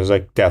U.S. So it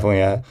was definitely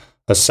a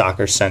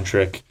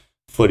soccer-centric,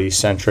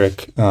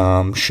 footy-centric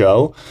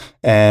show.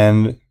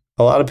 And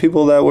a lot of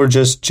people that were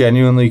just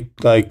genuinely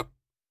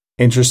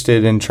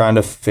interested in trying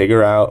to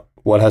figure out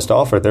what has to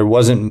offer. There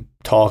wasn't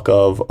talk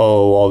of,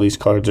 all these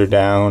cards are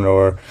down,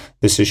 or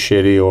this is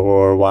shitty,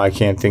 or why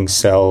can't things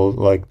sell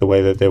the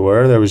way that they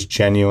were. There was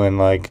genuine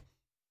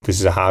this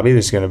is a hobby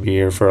that's going to be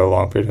here for a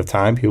long period of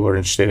time. People are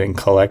interested in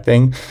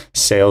collecting.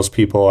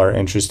 Salespeople are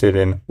interested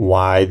in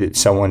why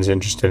someone's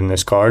interested in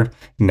this card.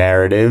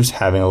 Narratives,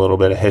 having a little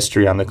bit of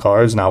history on the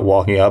cards, not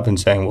walking up and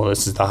saying, well,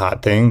 this is the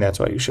hot thing, that's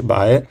why you should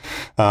buy it.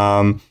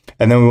 And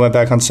then we went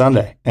back on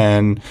Sunday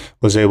and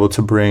was able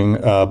to bring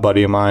a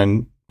buddy of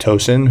mine,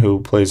 Tosin,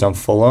 who plays on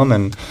Fulham,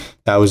 and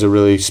that was a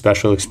really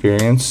special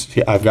experience.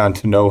 I've gotten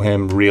to know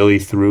him really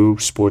through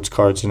sports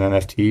cards and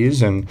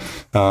NFTs. And,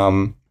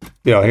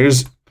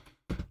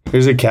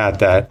 here's a cat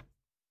that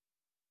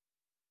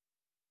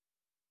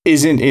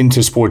isn't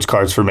into sports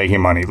cards for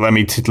making money. Let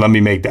me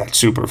make that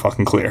super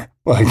fucking clear.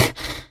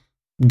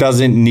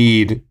 Doesn't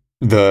need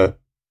buying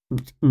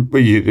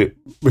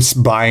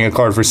a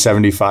card for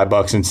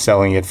 $75 and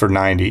selling it for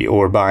 $90,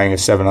 or buying a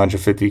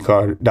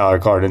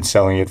 $750 card and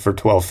selling it for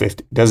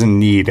 $12.50. Doesn't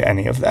need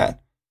any of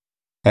that.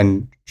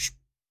 And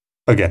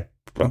again,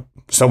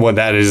 someone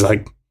that is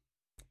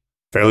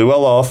fairly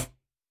well off,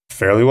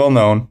 fairly well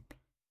known,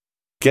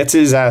 gets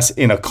his ass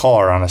in a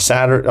car on a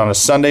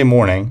Sunday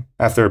morning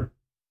after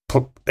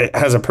it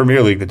has a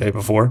Premier League the day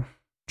before,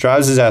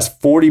 drives his ass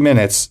 40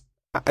 minutes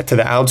to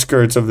the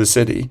outskirts of the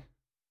city,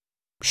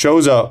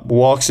 shows up,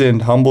 walks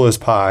in humble as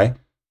pie,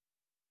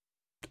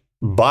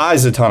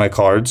 buys a ton of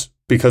cards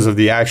because of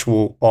the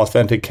actual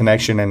authentic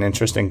connection and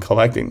interest in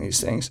collecting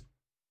these things,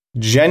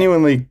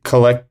 genuinely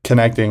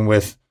connecting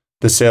with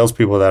the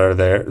salespeople that are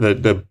there,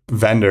 the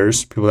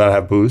vendors, people that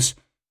have booths.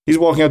 He's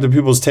walking up to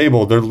people's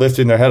table. They're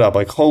lifting their head up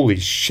holy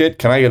shit,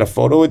 can I get a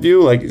photo with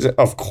you?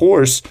 Of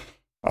course,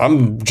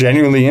 I'm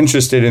genuinely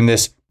interested in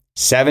this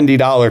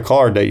 $70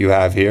 card that you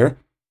have here.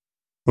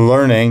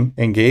 Learning,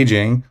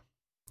 engaging.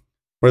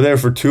 We're there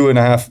for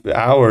 2.5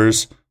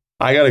 hours.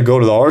 I got to go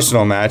to the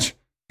Arsenal match.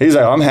 He's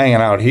I'm hanging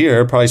out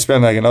here. Probably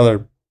spend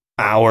another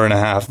hour and a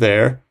half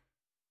there.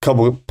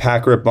 Couple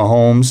pack rip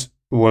Mahomes.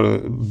 one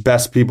of the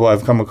best people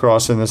I've come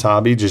across in this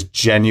hobby, just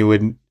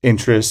genuine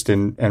interest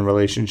and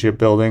relationship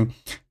building.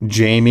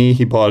 Jamie,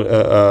 he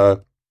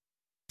bought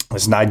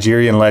this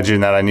Nigerian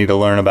legend that I need to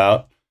learn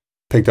about.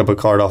 Picked up a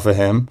card off of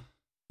him.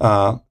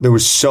 There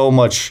was so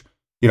much,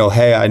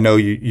 hey, I know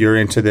you're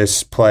into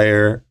this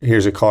player.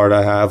 Here's a card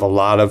I have. A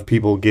lot of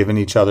people giving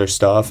each other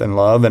stuff and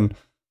love. And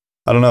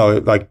I don't know,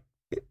 like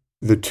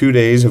the 2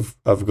 days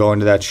of going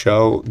to that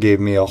show gave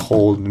me a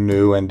whole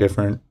new and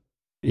different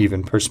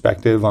even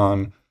perspective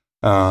on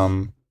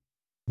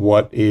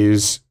what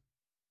is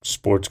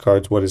sports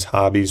cards, what is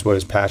hobbies, what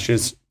is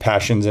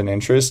passions and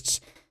interests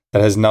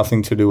that has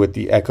nothing to do with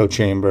the echo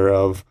chamber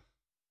of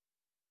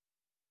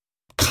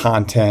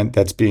content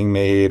that's being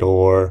made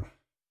or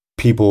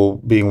people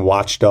being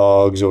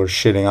watchdogs or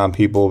shitting on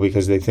people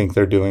because they think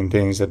they're doing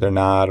things that they're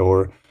not,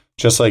 or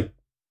just like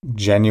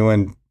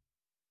genuine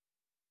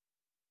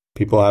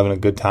people having a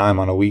good time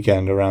on a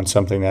weekend around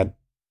something that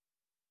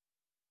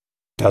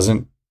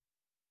doesn't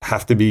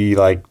have to be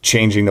like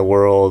changing the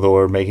world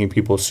or making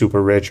people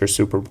super rich or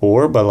super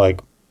poor, but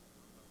like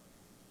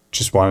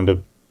just wanted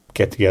to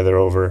get together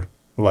over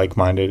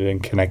like-minded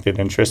and connected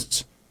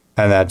interests.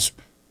 And that's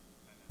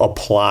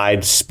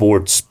applied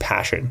sports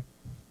passion,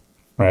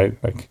 right?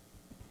 Like,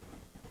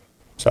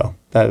 so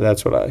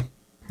that's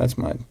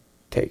my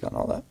take on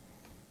all that.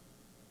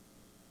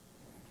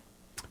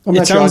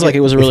 It sounds like it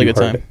was a really good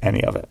time.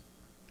 Any of it?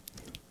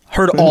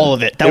 Heard all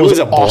of it. That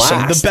was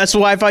awesome. The best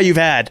Wi-Fi you've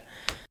had.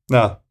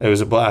 No, it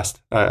was a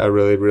blast. I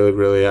really, really,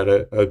 really had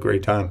a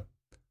great time,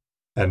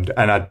 and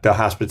the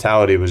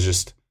hospitality was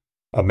just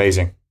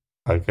amazing.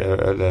 Like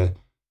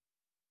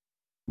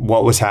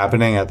what was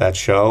happening at that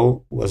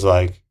show was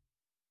like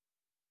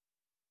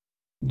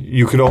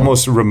you could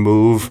almost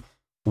remove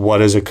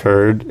what has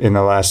occurred in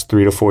the last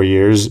 3 to 4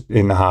 years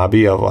in the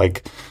hobby of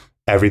like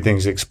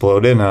everything's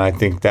exploded, and I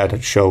think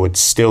that show would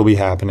still be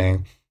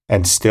happening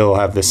and still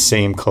have the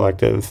same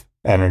collective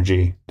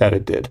energy that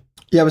it did.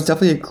 Yeah, it was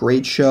definitely a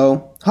great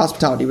show.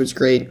 Hospitality was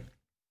great.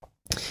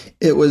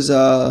 It was,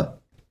 I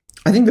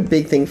think the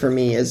big thing for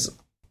me is,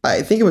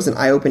 I think it was an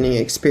eye-opening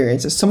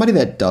experience. As somebody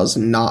that does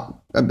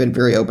not, I've been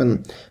very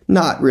open,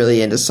 not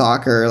really into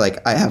soccer.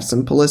 Like I have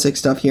some Pulisic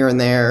stuff here and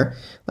there,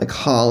 like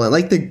Holland,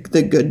 like the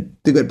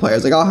good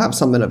players. Like I'll have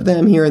something of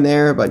them here and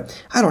there, but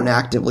I don't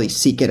actively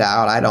seek it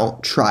out. I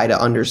don't try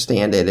to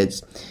understand it.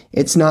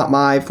 It's not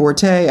my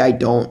forte. I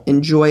don't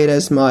enjoy it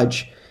as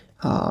much.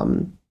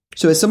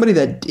 So as somebody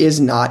that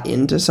is not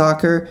into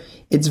soccer,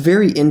 it's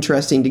very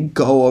interesting to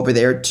go over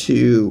there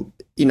to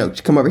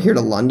come over here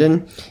to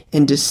London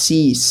and to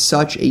see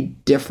such a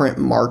different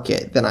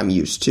market than I'm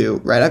used to,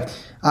 right?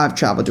 I've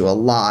traveled to a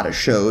lot of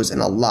shows in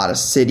a lot of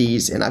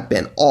cities, and I've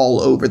been all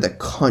over the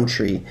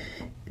country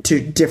to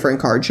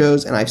different card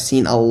shows, and I've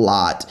seen a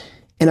lot.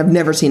 And I've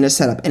never seen a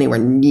setup anywhere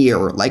near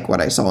like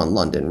what I saw in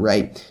London,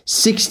 right?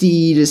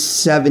 60 to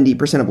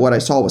 70% of what I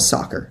saw was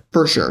soccer,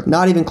 for sure.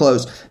 Not even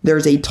close.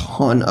 There's a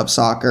ton of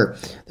soccer.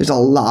 There's a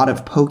lot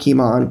of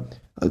Pokemon,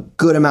 a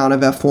good amount of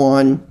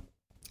F1.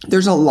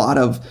 There's a lot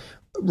of,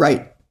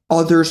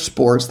 other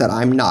sports that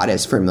I'm not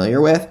as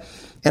familiar with.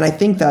 And I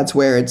think that's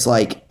where it's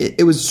like,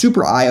 it was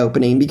super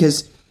eye-opening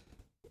because,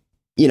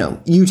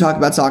 you talk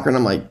about soccer and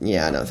I'm like,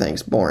 yeah, no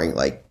thanks, boring.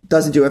 Like,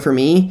 doesn't do it for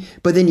me.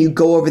 But then you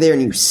go over there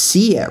and you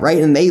see it, right?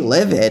 And they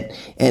live it.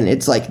 And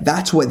it's like,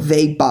 that's what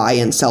they buy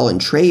and sell and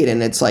trade.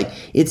 And it's like,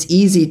 it's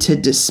easy to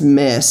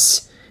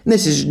dismiss. And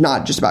this is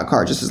not just about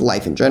cards, this is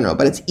life in general.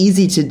 But it's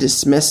easy to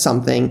dismiss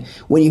something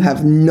when you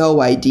have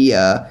no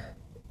idea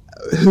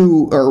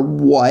who or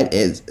what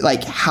is,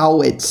 like,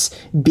 how it's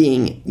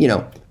being,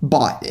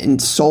 bought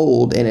and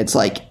sold. And it's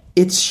like,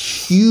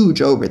 it's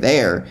huge over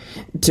there.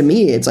 To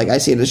me, it's like I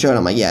see it at the show and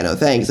I'm like, yeah, no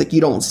thanks. Like, you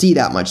don't see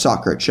that much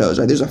soccer at shows,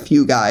 right? There's a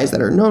few guys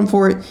that are known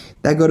for it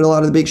that go to a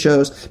lot of the big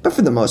shows, but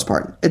for the most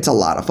part, it's a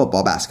lot of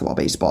football, basketball,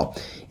 baseball.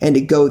 And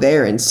to go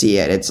there and see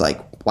it, it's like,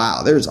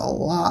 wow, there's a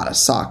lot of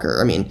soccer.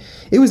 I mean,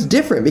 it was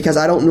different because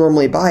I don't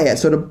normally buy it.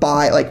 So to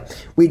buy, like,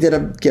 we did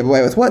a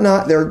giveaway with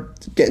Whatnot. They're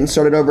getting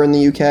started over in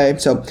the UK.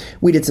 So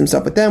we did some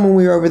stuff with them when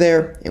we were over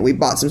there, and we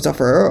bought some stuff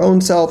for our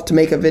own self to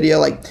make a video.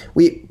 Like,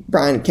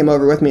 Brian came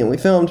over with me and we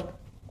filmed.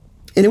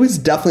 And it was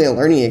definitely a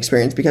learning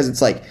experience because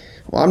it's like,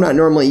 well, I'm not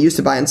normally used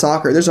to buying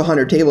soccer. There's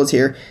 100 tables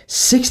here.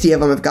 60 of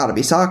them have got to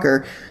be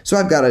soccer. So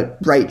I've got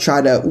to,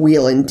 try to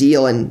wheel and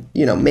deal and,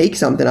 make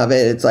something of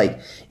it. It's like,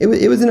 it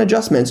was an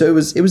adjustment. So it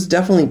was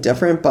definitely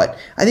different. But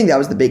I think that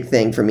was the big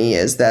thing for me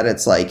is that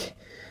it's like,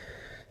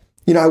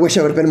 I wish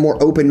I would have been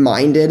more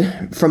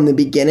open-minded from the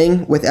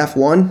beginning with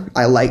F1.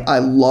 I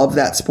love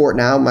that sport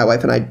now. My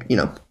wife and I,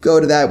 go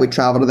to that. We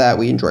travel to that.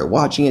 We enjoy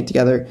watching it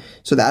together.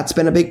 So that's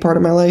been a big part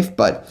of my life.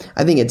 But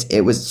I think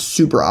it was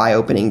super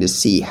eye-opening to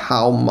see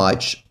how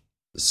much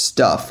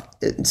stuff,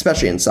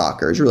 especially in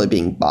soccer, is really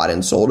being bought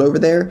and sold over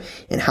there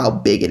and how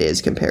big it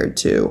is compared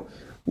to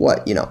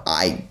what,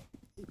 I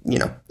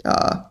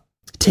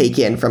take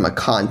in from a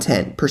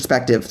content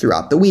perspective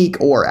throughout the week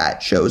or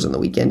at shows on the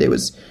weekend. It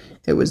was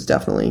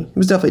definitely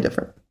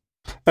different.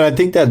 And I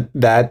think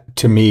that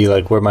to me,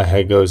 like, where my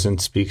head goes and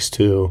speaks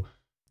to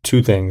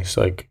two things.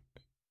 Like,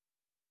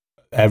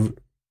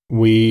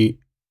 we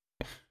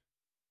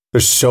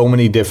there's so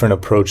many different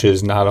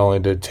approaches, not only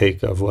to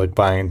take of like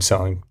buying and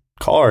selling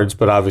cards,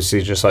 but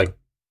obviously just like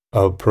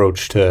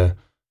approach to,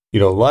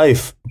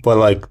 life. But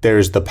like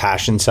there's the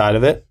passion side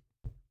of it.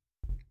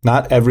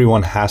 Not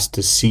everyone has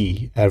to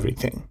see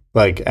everything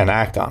like and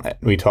act on it.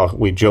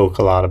 We joke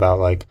a lot about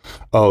like,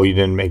 oh, you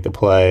didn't make the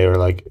play, or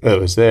like it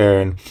was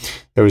there. And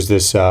there was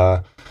this,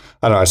 I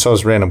don't know, I saw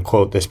this random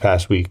quote this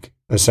past week,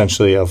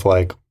 essentially of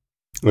like,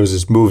 there was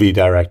this movie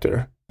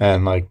director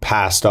and like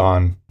passed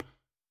on,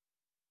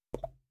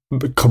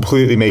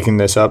 completely making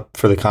this up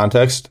for the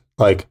context,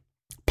 like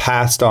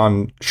passed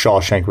on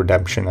Shawshank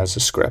Redemption as a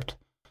script.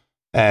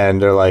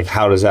 And they're like,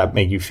 how does that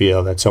make you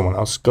feel that someone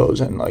else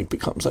goes and like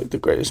becomes like the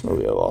greatest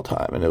movie of all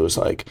time? And it was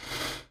like,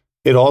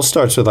 it all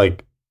starts with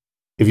like,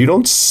 if you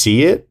don't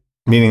see it,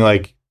 meaning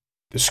like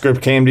the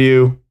script came to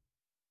you,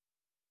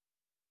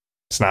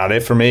 it's not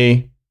it for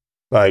me,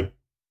 like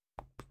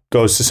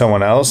goes to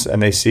someone else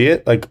and they see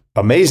it, like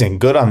amazing,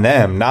 good on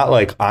them. Not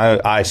like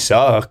I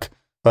suck.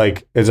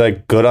 Like it's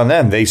like good on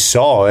them. They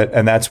saw it,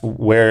 and that's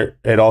where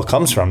it all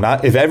comes from.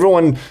 Not if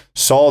everyone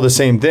saw the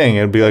same thing,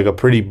 it'd be like a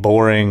pretty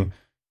boring,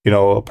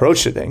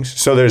 approach to things.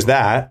 So there's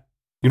that.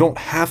 You don't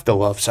have to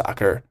love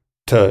soccer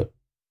to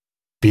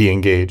be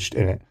engaged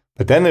in it.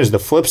 But then there's the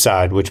flip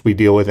side, which we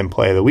deal with in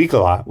Play of the Week a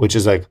lot, which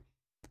is like,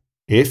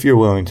 if you're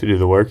willing to do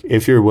the work,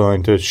 if you're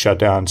willing to shut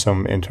down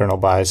some internal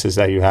biases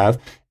that you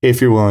have, if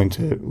you're willing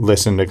to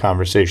listen to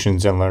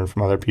conversations and learn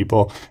from other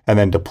people and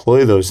then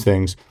deploy those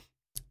things,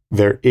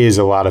 there is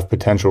a lot of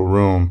potential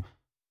room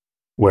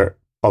where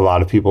a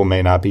lot of people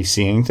may not be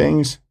seeing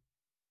things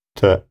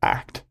to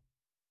act.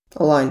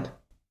 Aligned.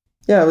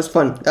 Yeah, it was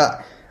fun.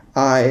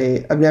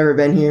 I've never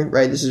been here,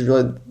 right? This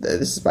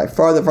is by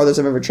far the farthest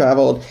I've ever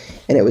traveled,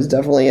 and it was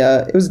definitely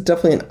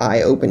an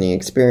eye-opening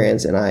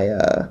experience.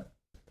 And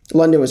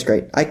London was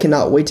great. I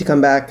cannot wait to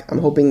come back. I'm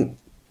hoping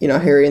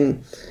Harry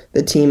and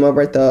the team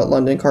over at the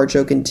London Card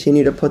Show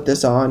continue to put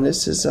this on.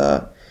 This is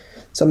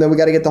something we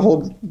got to get the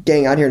whole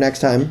gang out here next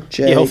time.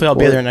 Jay, yeah, hopefully I'll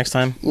be there next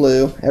time.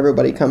 Lou,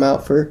 everybody come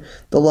out for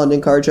the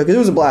London Card Show because it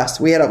was a blast.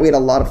 We had a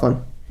lot of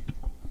fun.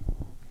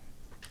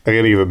 I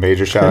got to give a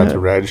major shout out to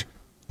Reg.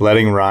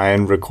 Letting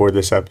Ryan record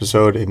this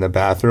episode in the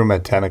bathroom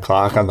at 10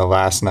 o'clock on the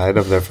last night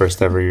of their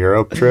first ever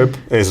Europe trip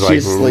is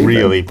like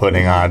really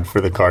putting on for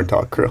the Card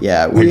Talk crew.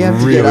 Yeah, we have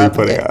to really get up.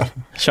 putting on.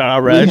 Shout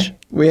out, Reg.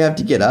 We have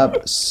to get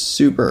up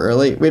super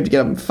early. We have to get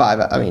up in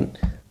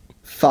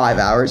 5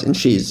 hours, and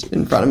she's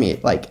in front of me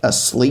like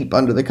asleep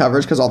under the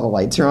covers because all the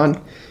lights are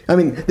on. I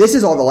mean, this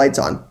is all the lights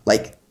on.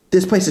 Like,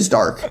 this place is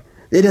dark.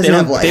 It doesn't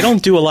have lights. They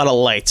don't do a lot of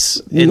lights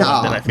in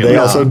London, I feel They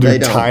also do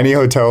tiny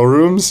hotel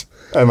rooms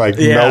and like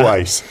no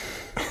ice.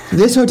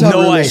 This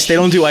hotel room ice. They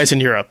don't do ice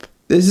in Europe.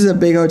 This is a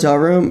big hotel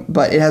room,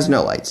 but it has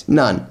no lights.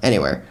 None.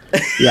 Anywhere.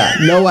 Yeah,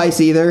 no ice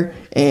either.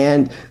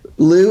 And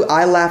Lou,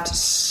 I laughed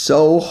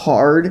so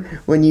hard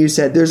when you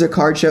said there's a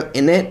card show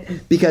in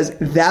it, because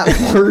that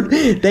word,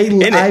 they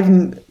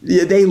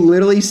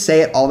literally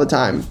say it all the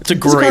time. It's a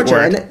great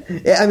word.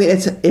 I mean,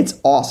 it's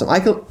awesome.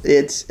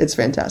 It's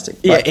fantastic.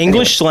 Yeah, but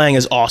English slang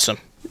is awesome.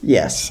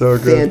 Yes. So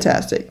good.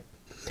 Fantastic.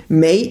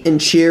 Mate and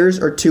cheers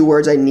are two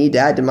words I need to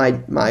add to my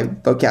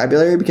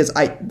vocabulary, because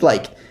I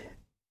like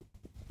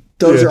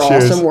those are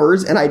cheers. Awesome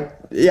words, and I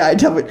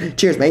definitely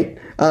cheers, mate.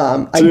 Cheers.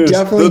 I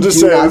definitely they'll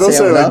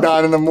say it like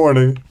 9 in the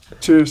morning.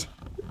 Cheers.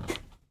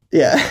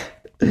 Yeah,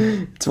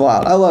 it's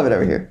wild. I love it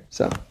over here.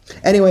 So,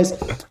 anyways,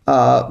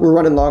 we're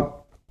running long.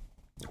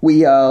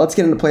 Let's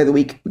get into Play of the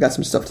Week. We got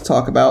some stuff to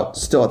talk about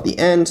still at the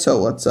end, so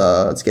let's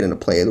get into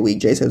Play of the Week.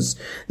 Jay says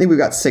I think we've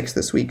got 6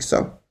 this week,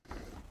 so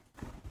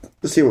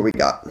let's see what we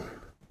got.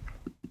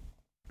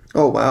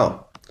 Oh,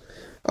 wow.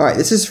 All right,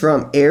 this is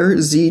from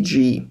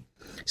AirZG.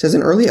 It says,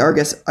 in early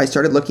August, I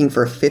started looking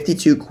for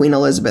 52 Queen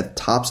Elizabeth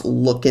Topps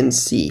Look and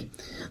See.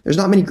 There's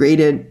not many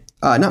graded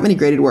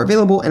were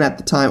available, and at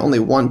the time, only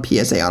one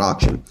PSA on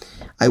auction.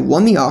 I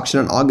won the auction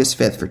on August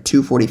 5th for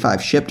 $245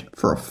 shipped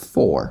for a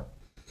 4.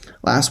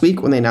 Last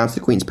week, when they announced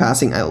the Queen's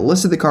passing, I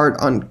listed the card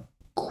on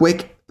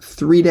quick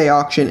 3-day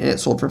auction, and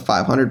it sold for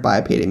 $500, but I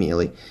paid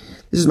immediately.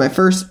 This is my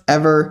first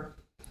ever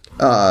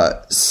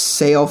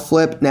sale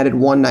flip, netted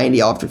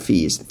 $190 after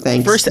fees.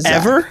 Thanks. First Zach.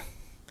 ever?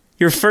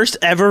 Your first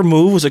ever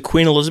move was a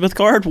Queen Elizabeth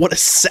card? What a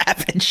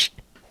savage.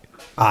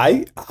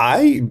 I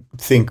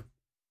think,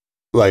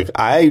 like,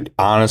 I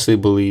honestly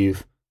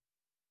believe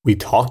we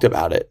talked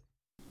about it.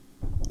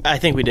 I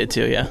think we did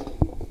too, yeah.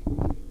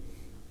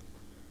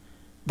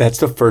 That's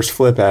the first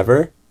flip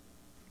ever?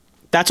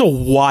 That's a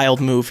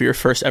wild move for your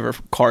first ever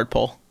card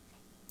pull.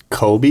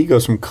 Kobe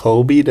goes from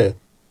Kobe to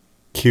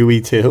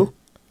QE2?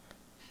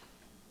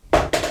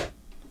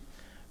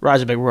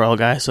 Rod's a big Royal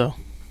guy, so.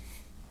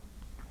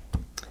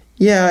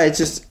 Yeah, it's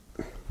just...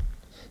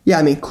 Yeah,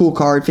 I mean, cool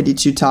card,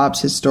 52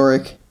 Topps,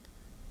 historic.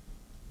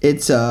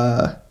 It's,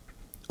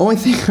 only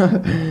thing...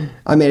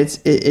 I mean,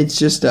 it's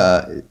just,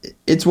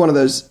 it's one of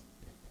those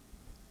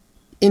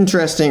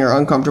interesting or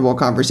uncomfortable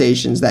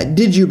conversations that,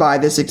 did you buy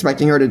this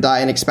expecting her to die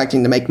and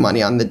expecting to make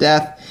money on the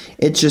death?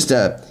 It's just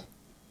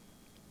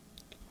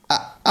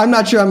I I'm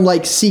not sure I'm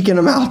like seeking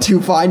them out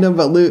to find them,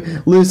 but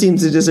Lou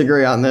seems to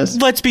disagree on this.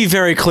 Let's be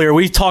very clear.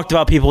 We've talked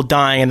about people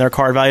dying and their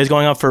card values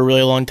going up for a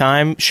really long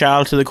time.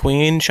 Shout out to the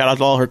Queen. Shout out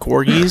to all her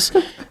corgis.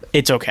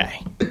 It's okay.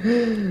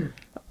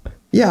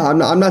 Yeah, I'm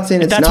not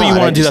saying If it's that's not. what you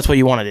want to do, that's what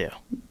you want to do.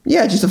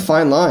 Yeah, just a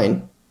fine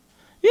line.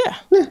 Yeah,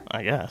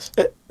 I guess.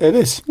 It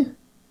is.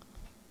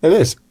 It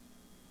is.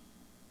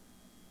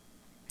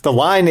 The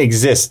line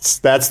exists.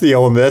 That's the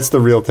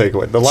real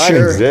takeaway. The line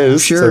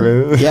exists. Sure.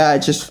 I mean, Yeah,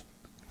 it's just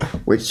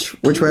which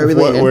way are we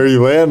leaning? where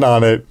you land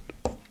on it,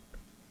 I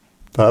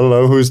don't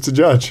know. Who's to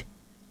judge?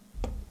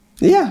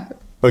 Yeah.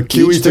 But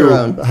Each their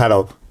own.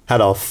 QE2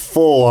 had a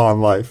full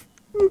on life.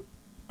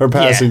 Her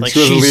passing, like she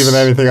wasn't she's- leaving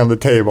anything on the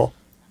table.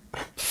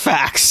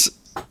 Facts.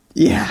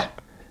 Yeah.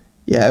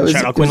 Yeah, it was.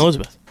 Shout out Queen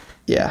Elizabeth.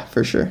 Yeah,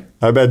 for sure.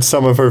 I bet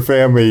some of her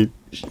family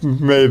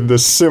made the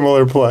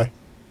similar play.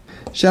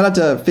 Shout out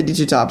to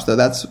 52 Tops though.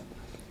 That's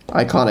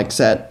iconic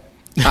set.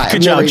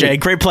 Good job, Jay.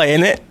 Great play,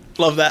 isn't it?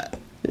 Love that.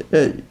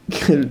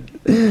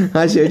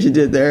 I see what you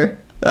did there.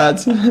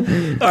 That's all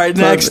right.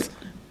 Next.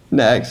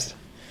 Next.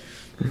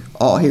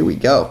 Oh, here we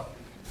go.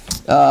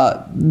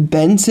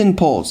 Benson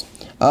Pulls.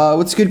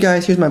 What's good,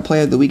 guys? Here's my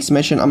play of the week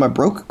submission. I'm a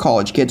broke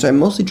college kid, so I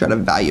mostly try to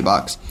value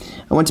box.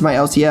 I went to my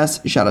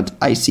LCS. Shout out to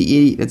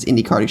ICE. That's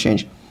Indie Card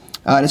Exchange.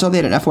 And I saw they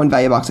had an F1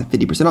 value box at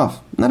 50% off.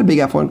 I'm not a big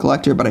F1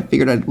 collector, but I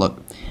figured I'd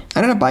look. I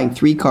ended up buying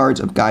 3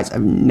 cards of guys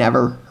I've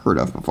never heard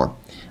of before.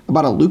 I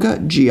bought a Luca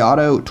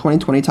Giotto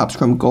 2020 Topps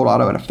Chrome Gold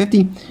Auto at a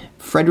 50,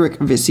 Frederick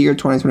Vissier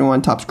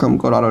 2021 Topps Chrome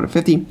Gold Auto at a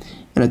 50,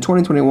 and a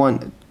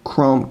 2021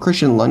 Chrome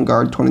Christian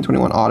Lundgaard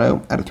 2021 Auto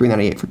at a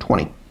 398 for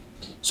 20.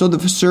 Sold the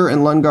Vasseur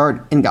and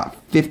Lundgaard and got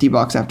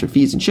 $50 after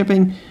fees and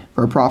shipping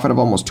for a profit of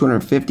almost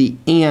 $250,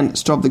 and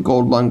still have the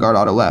gold Lundgaard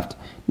Auto left.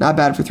 Not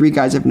bad for 3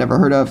 guys I've never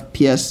heard of.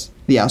 P.S.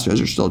 The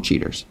Astros are still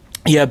cheaters.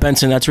 Yeah,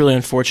 Benson, that's really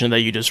unfortunate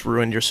that you just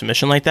ruined your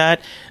submission like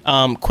that.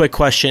 Quick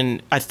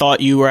question: I thought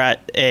you were at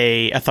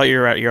your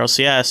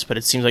LCS, but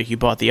it seems like you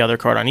bought the other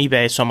card on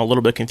eBay. So I'm a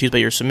little bit confused by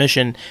your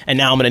submission, and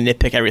now I'm going to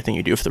nitpick everything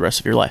you do for the rest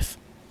of your life.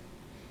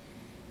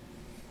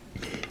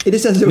 It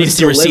just says it Need to was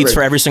see receipts delivered.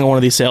 for every single one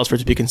of these sales for it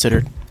to be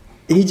considered.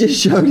 He just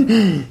showed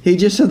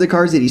the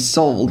cards that he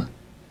sold.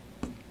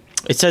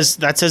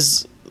 That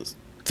says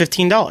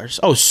 $15.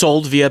 Oh,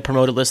 sold via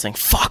promoted listing.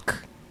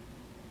 Fuck.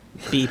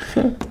 Beep.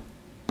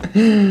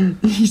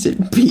 He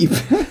said beep.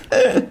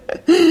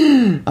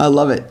 I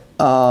love it.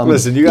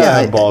 Listen, you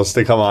gotta have balls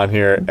to come on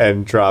here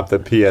and drop the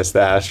PS. The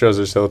Astros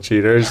are still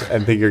cheaters,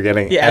 and think you're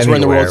getting Yeah, as we're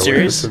in the anywhere World with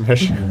Series.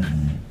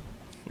 submission.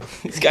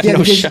 He's got Yeah, no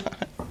because-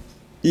 shot.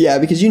 Yeah,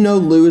 because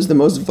Lou is the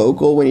most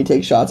vocal when he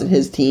takes shots at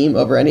his team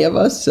over any of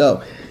us.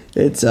 So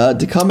it's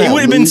to come It out.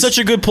 would have been such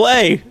a good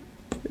play.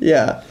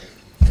 Yeah.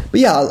 But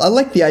yeah, I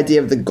like the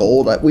idea of the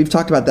gold. We've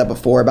talked about that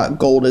before, about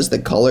gold as the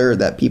color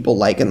that people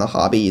like in the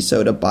hobby.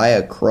 So to buy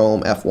a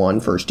Chrome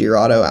F1 first year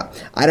auto,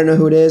 I don't know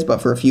who it is,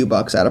 but for a few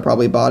bucks, I'd have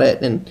probably bought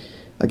it. And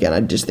again,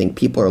 I just think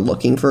people are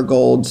looking for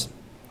golds.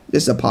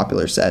 This is a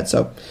popular set.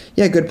 So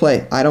yeah, good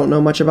play. I don't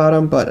know much about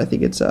them, but I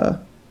think it's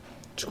a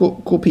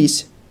cool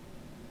piece.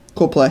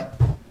 Cool play.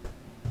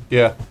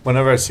 Yeah,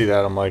 whenever I see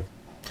that, I'm like,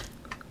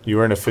 you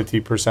were in a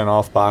 50%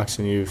 off box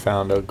and you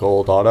found a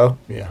gold auto?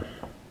 Yeah.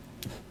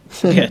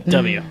 Yeah,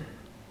 W.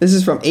 This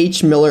is from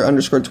H Miller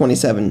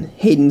 _27.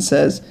 Hayden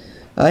says,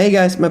 hey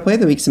guys, my play of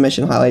the week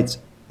submission highlights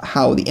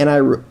how the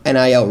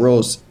NIL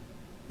rules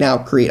now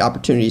create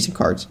opportunities in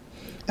cards.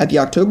 At the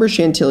October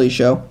Chantilly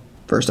show,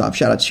 first off,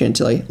 shout out to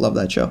Chantilly, love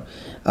that show.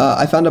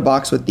 I found a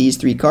box with these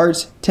 3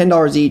 cards,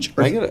 $10 each,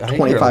 or I hear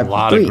 $25 a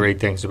lot for 3. of great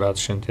things about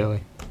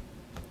Chantilly.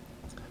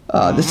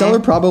 The seller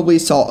probably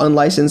saw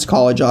unlicensed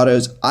college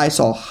autos. I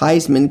saw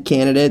Heisman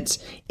candidates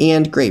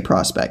and great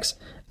prospects.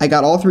 I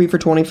got all 3 for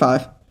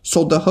 $25.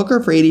 Sold the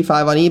Hooker for $85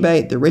 on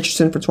eBay, the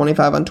Richardson for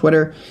 $25 on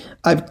Twitter.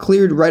 I've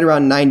cleared right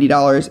around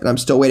 $90, and I'm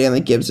still waiting on the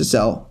Gibbs to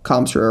sell.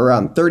 Comps are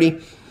around $30.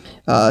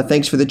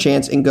 Thanks for the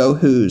chance, and go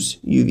Who's,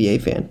 UVA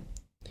fan.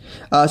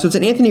 So it's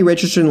an Anthony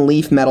Richardson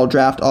Leaf Metal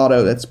Draft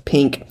auto. That's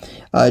pink.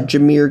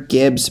 Jahmyr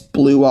Gibbs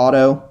blue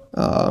auto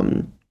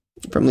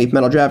from Leaf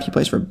Metal Draft. He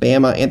plays for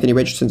Bama. Anthony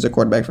Richardson's a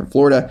quarterback for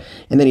Florida.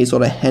 And then he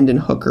sold a Hendon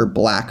Hooker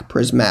black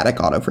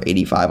prismatic auto for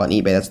 $85 on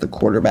eBay. That's the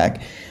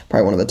quarterback.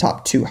 Probably one of the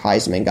top 2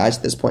 Heisman guys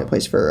at this point.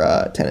 Plays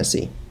for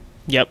Tennessee.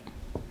 Yep.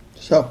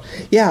 So,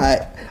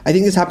 yeah, I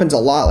think this happens a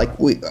lot. Like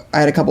I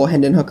had a couple of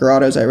Hendon Hooker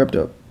autos. I ripped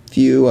a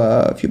few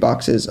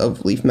boxes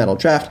of Leaf Metal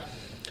Draft.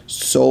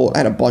 Sold. I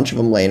had a bunch of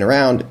them laying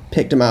around.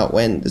 Picked them out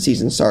when the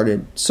season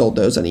started. Sold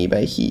those on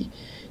eBay. He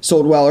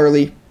sold well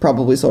early.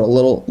 Probably sold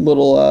a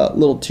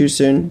little too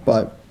soon.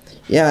 But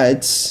yeah,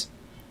 it's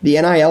the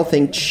NIL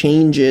thing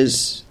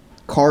changes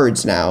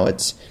cards now.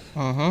 It's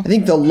I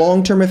think the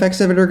long-term effects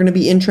of it are going to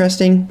be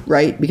interesting,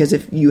 right? Because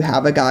if you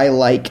have a guy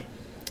like,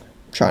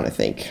 I'm trying to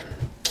think,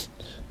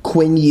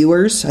 Quinn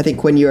Ewers. I think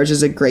Quinn Ewers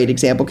is a great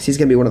example because he's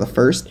going to be one of the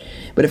first.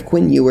 But if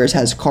Quinn Ewers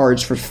has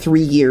cards for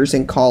 3 years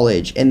in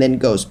college and then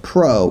goes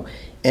pro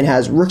and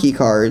has rookie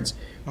cards,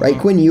 right?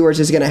 Quinn Ewers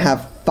is going to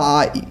have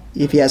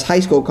if he has high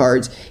school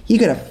cards, he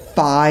could have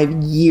 5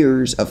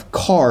 years of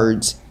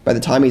cards by the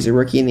time he's a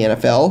rookie in the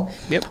NFL.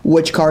 Yep.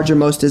 Which cards are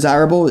most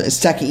desirable? A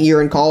second year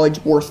in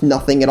college, worth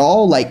nothing at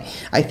all. Like,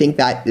 I think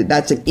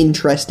that's an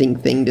interesting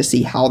thing to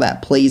see how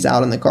that plays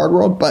out in the card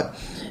world. But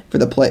for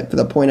the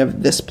point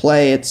of this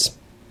play, it's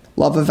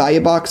love a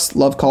value box,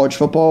 love college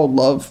football,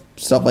 love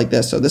stuff like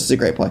this. So this is a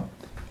great play.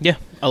 Yeah,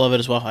 I love it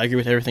as well. I agree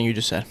with everything you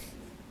just said.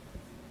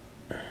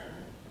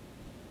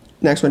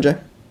 Next one, Jay.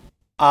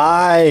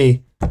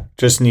 I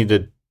just need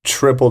to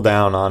triple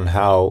down on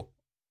how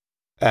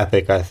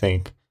epic I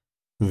think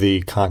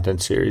the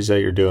content series that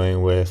you're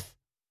doing with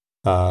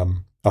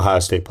Ohio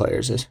State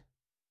players is.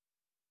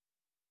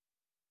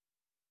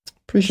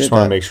 Appreciate Just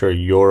want that. to make sure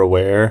you're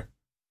aware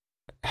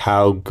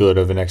how good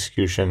of an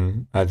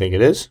execution I think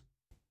it is.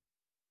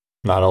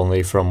 Not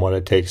only from what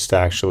it takes to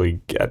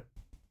actually get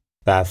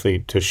the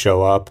athlete to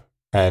show up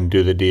and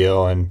do the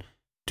deal and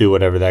do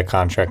whatever that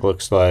contract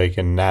looks like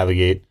and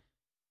navigate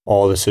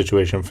all the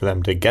situation for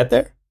them to get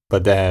there,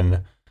 but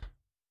then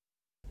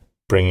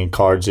bringing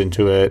cards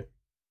into it.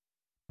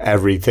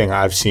 Everything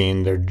I've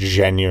seen, they're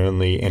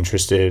genuinely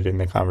interested in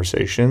the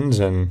conversations.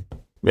 And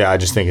yeah, I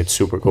just think it's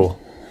super cool.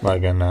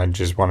 Like, and I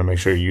just want to make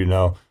sure you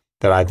know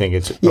that I think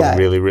it's a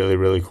really, really,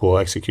 really cool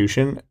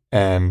execution.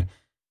 And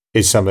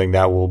it's something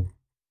that will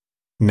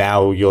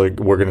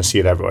we're going to see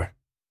it everywhere.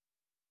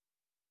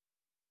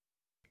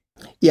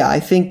 Yeah, I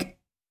think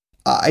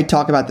I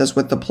talk about this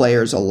with the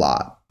players a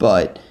lot,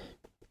 but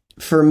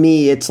for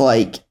me, it's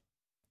like,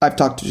 I've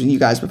talked to you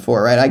guys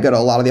before, right? I go to a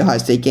lot of the Ohio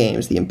State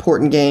games, the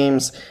important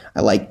games.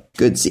 I like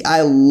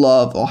I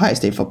love Ohio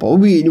State football.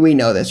 We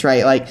know this,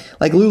 right?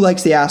 Like Lou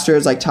likes the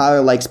Astros, like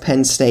Tyler likes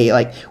Penn State.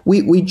 Like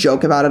we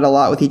joke about it a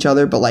lot with each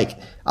other, but like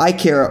I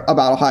care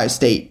about Ohio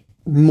State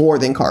more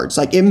than cards.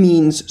 Like it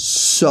means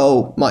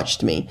so much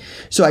to me.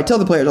 So I tell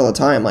the players all the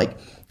time, like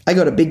I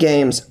go to big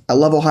games. I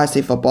love Ohio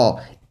State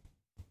football.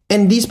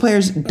 And these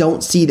players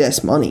don't see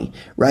this money,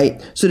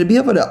 right? So to be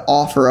able to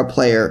offer a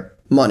player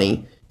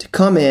money to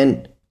come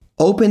in,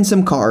 open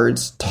some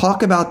cards,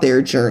 talk about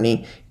their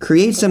journey,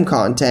 create some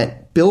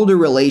content, build a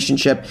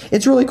relationship.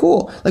 It's really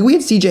cool. Like we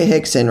had CJ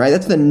Hickson, right?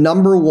 That's the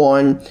number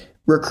 1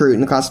 recruit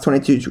in the class of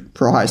 22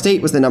 for Ohio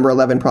State, was the number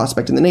 11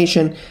 prospect in the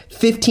nation,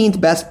 15th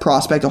best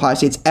prospect Ohio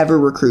State's ever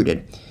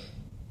recruited.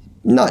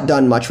 Not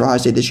done much for Ohio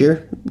State this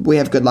year. We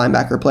have good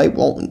linebacker play.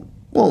 Won't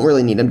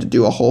really need him to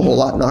do a whole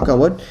lot, knock on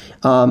wood.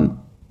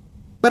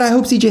 But I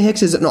hope CJ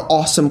Hicks is an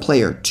awesome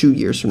player 2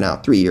 years from now,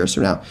 3 years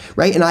from now,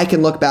 right? And I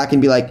can look back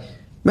and be like,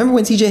 remember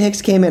when CJ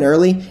Hicks came in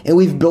early and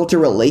we've built a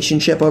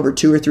relationship over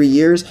 2 or 3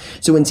 years?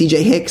 So when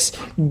CJ Hicks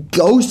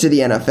goes to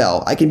the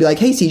NFL, I can be like,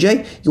 hey,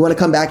 CJ, you want to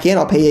come back in?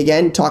 I'll pay you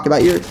again. Talk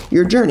about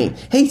your journey.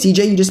 Hey,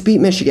 CJ, you just beat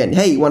Michigan.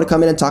 Hey, you want to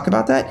come in and talk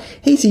about that?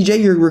 Hey,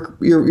 CJ,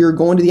 you're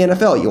going to the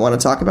NFL. You want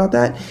to talk about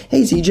that?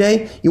 Hey,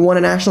 CJ, you won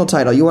a national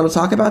title. You want to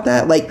talk about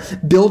that? Like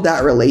build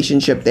that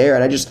relationship there.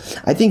 And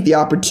I think the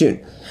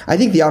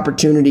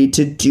opportunity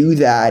to do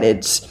that,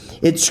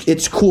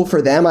 it's cool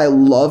for them. I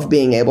love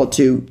being able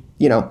to,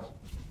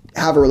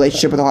 have a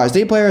relationship with Ohio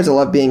State players. I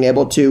love being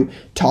able to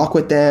talk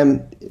with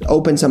them,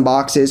 open some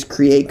boxes,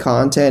 create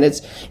content.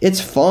 It's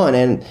fun.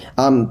 And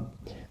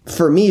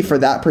for me, for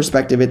that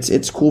perspective,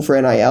 it's cool for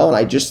NIL. And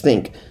I just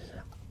think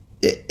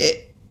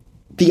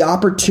the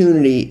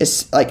opportunity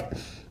is like,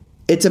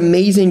 it's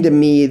amazing to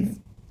me.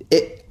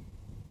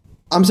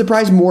 I'm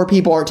surprised more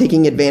people aren't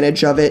taking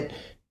advantage of it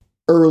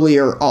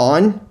earlier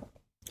on.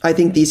 I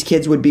think these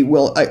kids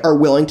are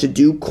willing to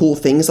do cool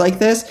things like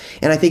this.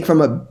 And I think from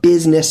a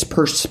business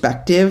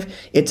perspective,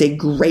 it's a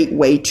great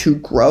way to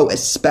grow,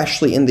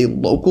 especially in the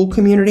local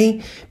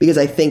community, because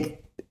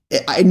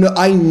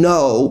I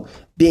know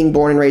being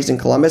born and raised in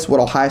Columbus,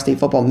 what Ohio State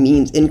football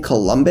means in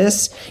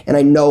Columbus. And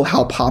I know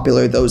how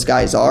popular those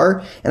guys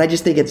are. And I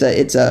just think it's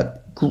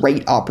a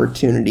great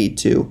opportunity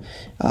to,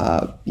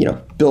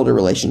 build a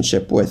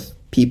relationship with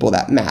people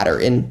that matter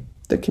in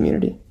the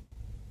community.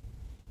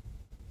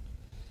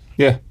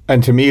 Yeah.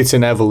 And to me, it's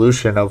an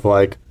evolution of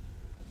like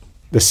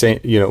the same,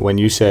 when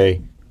you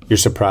say you're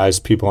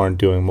surprised people aren't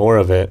doing more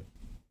of it,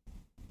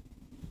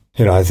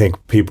 I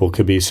think people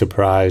could be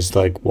surprised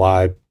like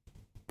why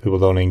people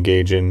don't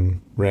engage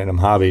in random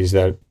hobbies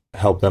that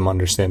help them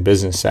understand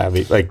business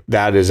savvy. Like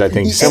that is, I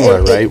think,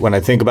 similar, right? When I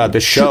think about the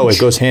show, it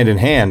goes hand in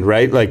hand,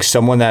 right? Like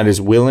someone that is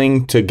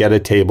willing to get a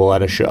table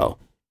at a show,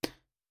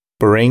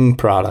 bring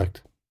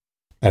product,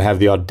 and have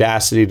the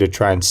audacity to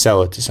try and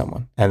sell it to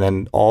someone. And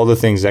then all the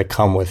things that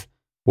come with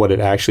what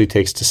it actually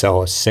takes to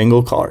sell a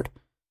single card,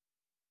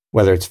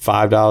 whether it's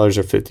 $5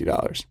 or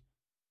 $50.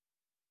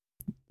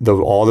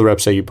 All the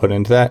reps that you put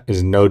into that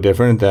is no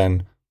different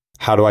than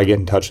how do I get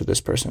in touch with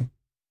this person?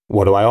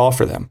 What do I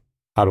offer them?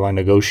 How do I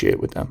negotiate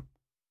with them?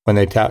 When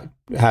they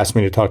ask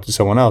me to talk to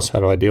someone else, how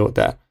do I deal with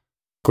that?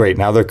 Great,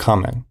 now they're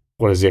coming.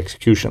 What does the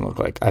execution look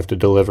like? I have to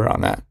deliver on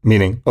that.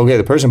 Meaning, okay,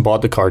 the person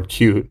bought the card,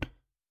 cute.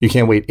 You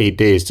can't wait 8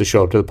 days to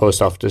show up to the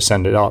post office to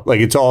send it off.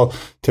 Like it's all,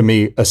 to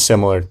me, a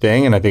similar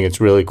thing. And I think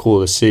it's really cool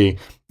to see,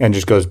 and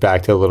just goes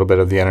back to a little bit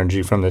of the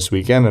energy from this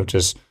weekend of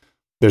just,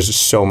 there's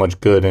just so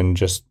much good in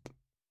just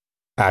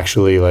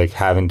actually like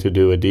having to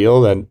do a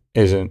deal that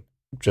isn't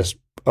just,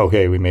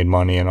 okay, we made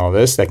money and all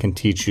this, that can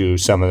teach you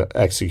some of the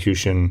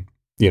execution,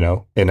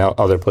 in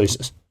other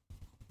places.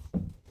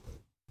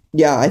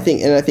 Yeah, I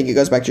think it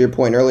goes back to your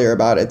point earlier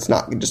about it's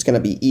not just going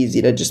to be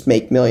easy to just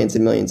make millions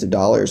and millions of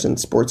dollars in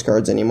sports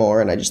cards anymore.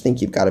 And I just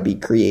think you've got to be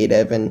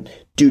creative and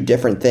do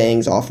different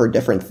things, offer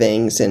different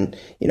things, and,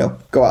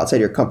 go outside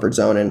your comfort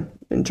zone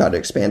and try to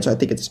expand. So I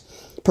think it's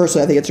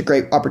a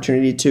great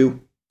opportunity to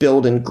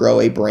build and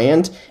grow a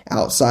brand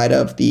outside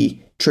of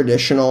the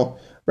traditional,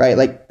 right?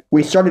 Like,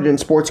 we started in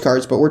sports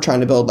cards, but we're trying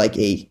to build like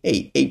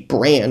a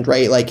brand,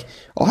 right? Like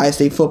Ohio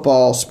State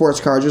football, sports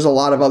cards. There's a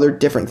lot of other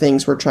different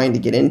things we're trying to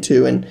get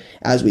into. And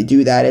as we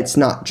do that, it's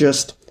not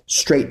just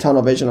straight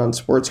tunnel vision on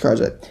sports cards.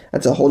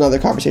 That's a whole nother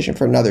conversation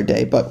for another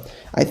day. But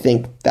I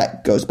think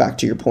that goes back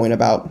to your point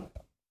about,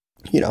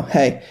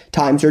 hey,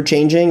 times are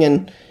changing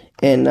and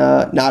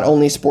not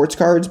only sports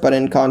cards, but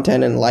in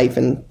content and life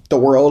and the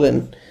world.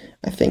 And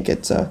I think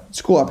it's a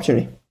cool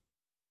opportunity.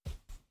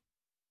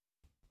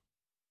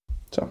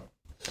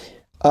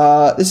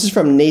 This is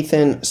from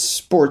Nathan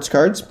Sports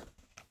Cards.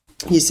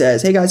 He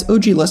says, "Hey guys,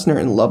 OG listener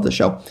and love the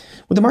show.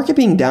 With the market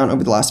being down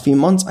over the last few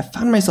months, I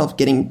found myself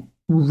getting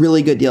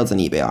really good deals on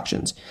eBay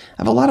auctions.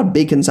 I have a lot of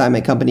big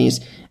consignment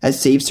companies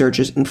as saved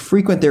searches and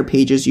frequent their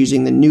pages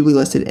using the newly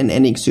listed and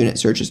ending soon at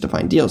searches to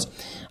find deals.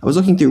 I was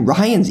looking through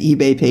Ryan's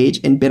eBay page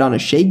and bid on a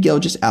Shea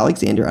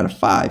Gilgeous-Alexander out of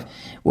 5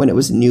 when it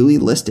was newly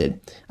listed.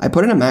 I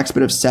put in a max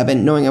bid of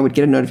 7, knowing I would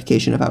get a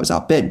notification if I was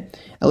outbid.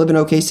 I live in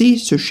OKC,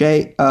 so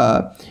Shea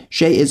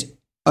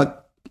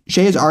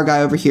is our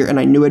guy over here, and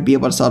I knew I'd be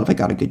able to sell it if I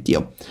got a good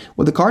deal.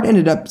 Well, the card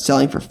ended up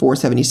selling for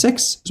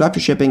 $476, so after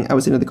shipping, I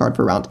was into the card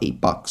for around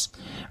 $8.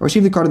 I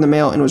received the card in the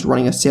mail and was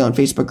running a sale on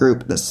Facebook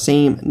group the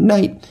same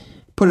night.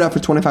 Put it up for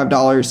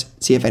 $25,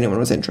 see if anyone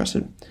was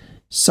interested.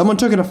 Someone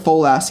took it a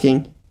full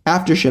asking.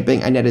 After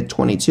shipping, I netted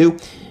 $22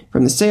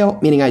 from the sale,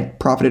 meaning I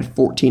profited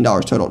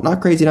 $14 total.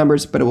 Not crazy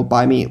numbers, but it will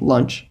buy me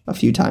lunch a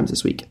few times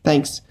this week.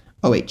 Thanks,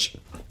 OH.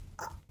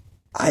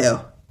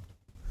 IO.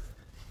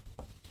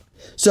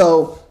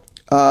 So,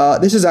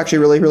 this is actually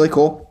really, really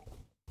cool.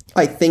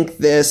 I think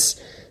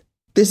this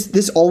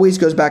always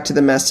goes back to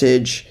the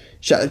message.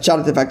 Shout out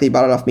to the fact that you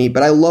bought it off me,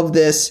 but I love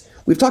this.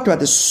 We've talked about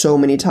this so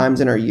many times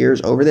in our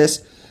years over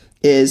this,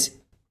 is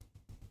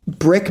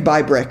brick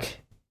by brick.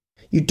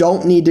 You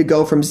don't need to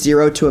go from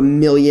 $0 to $1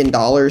 million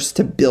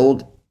to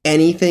build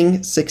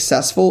anything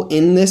successful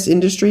in this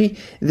industry.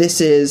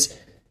 This is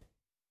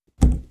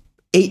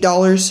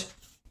 $8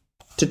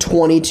 to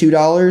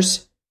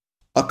 $22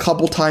 a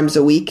couple times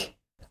a week,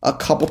 a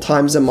couple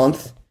times a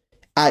month.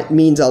 It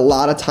means a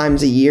lot of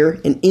times a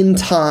year, and in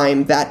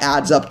time that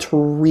adds up to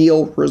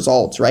real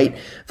results, right?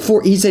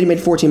 He said he made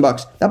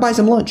 $14. That buys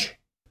him lunch.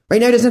 Right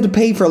now he doesn't have to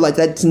pay for lunch.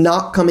 That's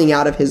not coming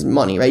out of his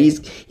money, right?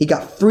 He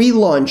got free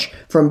lunch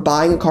from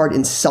buying a card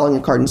and selling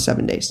a card in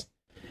 7 days.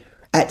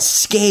 At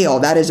scale,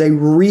 that is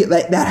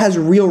that has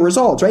real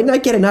results, right? And I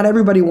get it. Not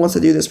everybody wants to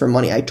do this for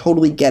money. I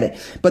totally get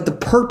it. But the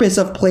purpose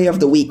of Play of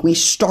the Week, we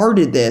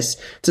started this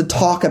to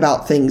talk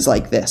about things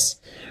like this,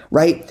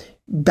 right?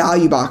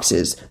 Value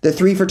boxes, the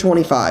 3 for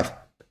 $25.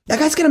 That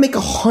guy's going to make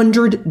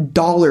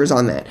 $100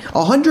 on that.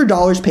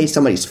 $100 pays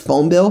somebody's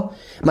phone bill,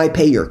 might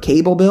pay your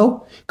cable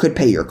bill, could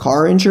pay your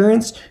car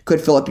insurance, could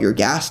fill up your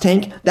gas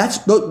tank.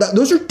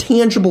 Those are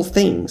tangible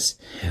things,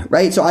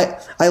 right? So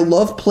I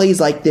love plays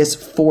like this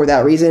for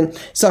that reason.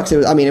 Sucks. It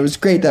was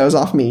great that it was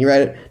off me,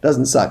 right? It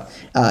doesn't suck.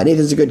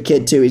 Nathan's a good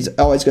kid too. He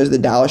always goes to the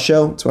Dallas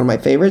show. It's one of my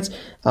favorites.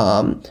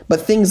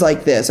 But things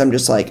like this, I'm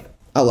just like,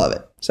 I love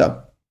it.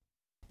 So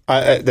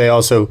they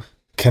also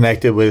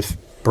connected with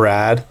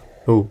Brad,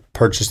 who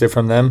purchased it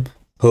from them,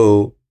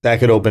 who that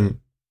could open,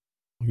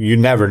 you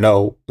never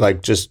know,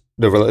 like just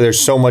there's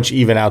so much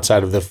even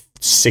outside of the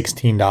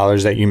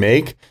 $16 that you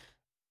make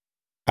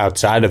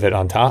outside of it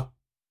on top.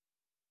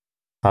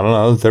 I don't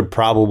know. They're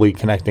probably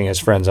connecting as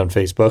friends on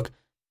Facebook.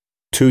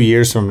 2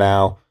 years from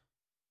now,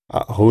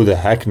 who the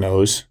heck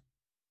knows?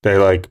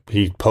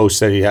 He posts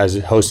that he has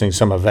hosting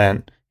some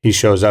event. He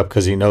shows up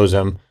because he knows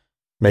him.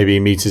 Maybe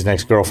he meets his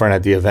next girlfriend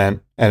at the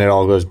event, and it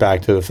all goes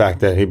back to the fact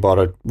that he bought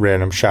a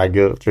random Shai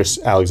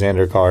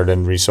Gilgeous-Alexander card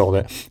and resold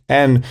it.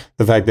 And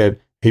the fact that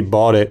he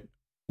bought it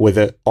with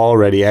an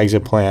already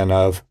exit plan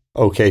of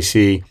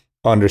OKC,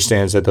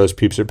 understands that those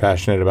peeps are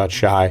passionate about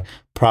Shai,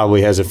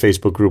 probably has a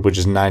Facebook group which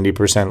is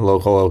 90%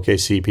 local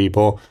OKC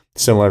people,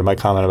 similar to my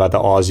comment about the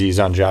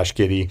Aussies on Josh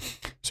Giddey.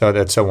 So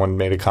that someone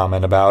made a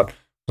comment about, I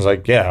was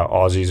like, yeah,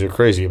 Aussies are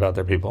crazy about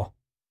their people.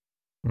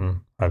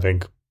 I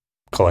think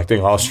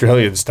collecting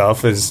Australian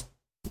stuff is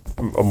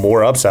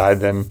more upside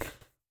than,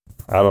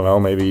 I don't know,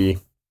 maybe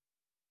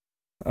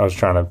I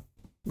don't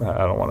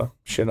want to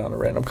shit on a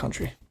random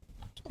country.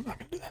 So I'm not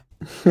going to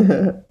do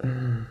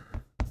that.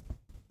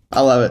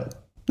 I love it.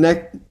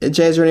 Nick,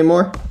 Jay, is there any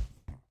more?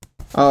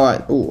 All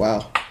right. Oh,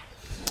 wow.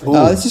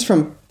 This is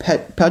from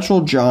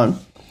Petrol John.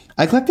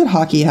 I collected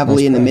hockey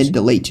heavily in the mid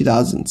to late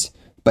 2000s,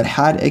 but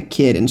had a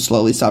kid and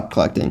slowly stopped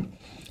collecting.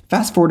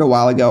 Fast forward a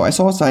while ago, I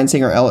saw a sign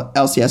saying our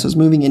LCS was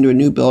moving into a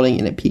new building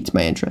and it piqued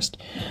my interest.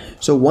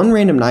 So one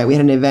random night, we had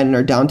an event in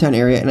our downtown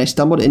area and I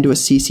stumbled into a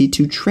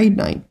CC2 trade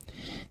night.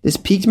 This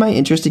piqued my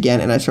interest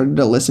again and I started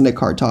to listen to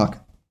Card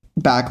Talk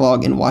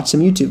backlog and watch some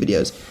YouTube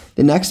videos.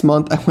 The next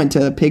month, I went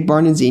to Pig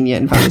Barn in Xenia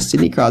and found a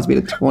Sidney Crosby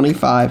at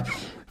 $25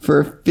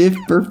 for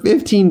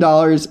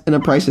 $15 in a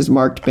Prices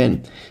Marked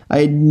bin. I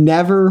had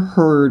never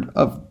heard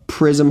of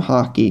Prism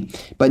hockey,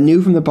 but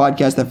knew from the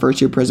podcast that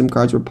first-year Prism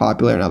cards were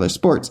popular in other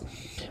sports.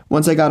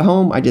 Once I got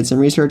home, I did some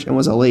research and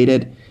was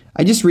elated.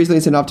 I just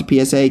recently sent off to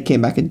PSA,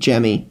 came back a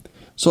Jemmy.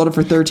 Sold it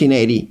for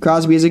 $13.80.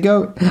 Crosby is a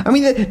GOAT. I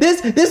mean,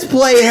 this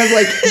play has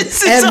like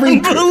This every.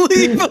 is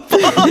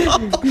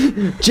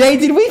unbelievable. Jay,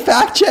 did we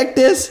fact check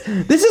this?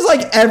 This is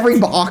like every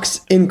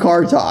box in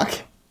Card Talk.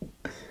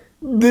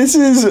 This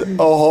is a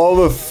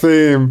Hall of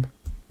Fame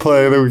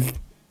play of the week.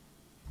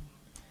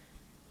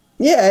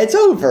 Yeah, it's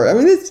over. I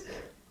mean, this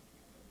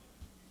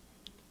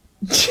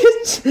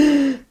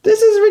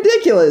is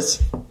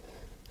ridiculous.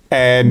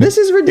 And This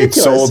is ridiculous.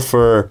 It sold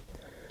for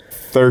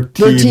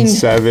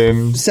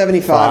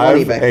 $13.75 on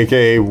eBay.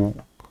 aka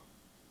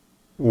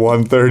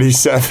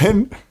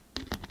 $137.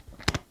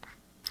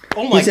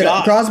 Oh my He said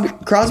god.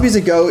 Crosby's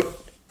a GOAT.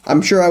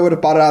 I'm sure I would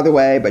have bought it either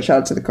way, but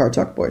shout out to the Card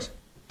Talk boys.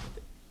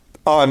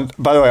 By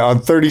the way, on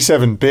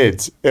 37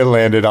 bids, it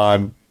landed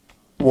on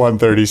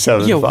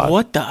 $137.5. Yo,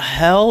 what the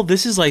hell?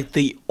 This is like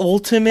the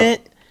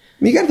ultimate. I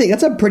mean, you got to think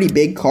that's a pretty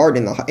big card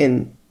in the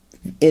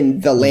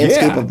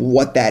landscape Yeah. of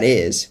what that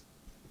is.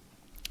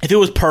 If it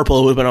was purple,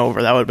 it would have been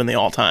over. That would have been the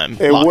all-time.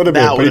 It would have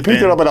been, but he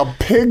picked it up at a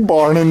Pig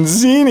Barn in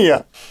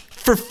Xenia.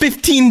 for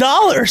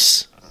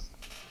 $15.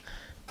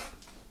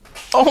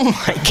 Oh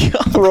my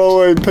god.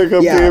 Throwaway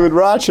pickup Yeah. game in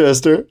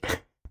Rochester.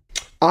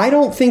 I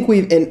don't think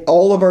in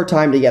all of our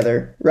time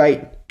together,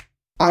 right?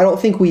 I don't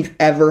think we've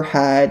ever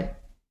had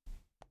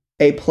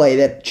a play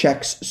that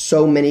checks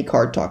so many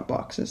Card Talk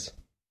boxes.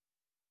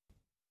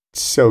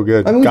 So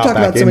good. I mean, we Got talked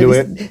back about some into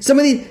of these.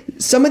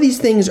 Some of these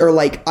things are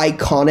like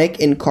iconic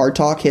in Card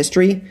Talk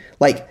history.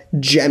 Like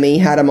Jemmy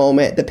had a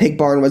moment. The Pig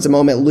Barn was a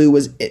moment. Lou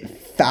was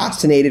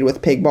fascinated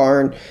with Pig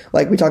Barn.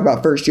 Like we talked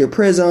about first year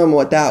Prism,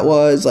 what that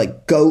was.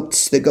 Like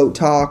goats, the goat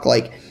talk.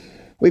 Like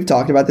we've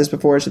talked about this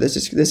before, so this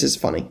is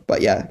funny.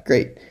 But yeah,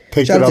 great.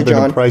 Picked Shout it out up to in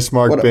John. a price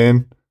mark What-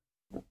 bin.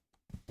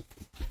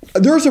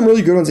 There are some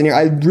really good ones in here.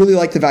 I really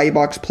like the value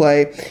box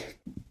play.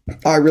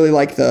 I really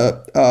like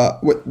that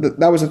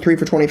was a 3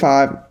 for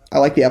 $25. I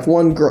like the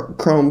F1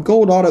 Chrome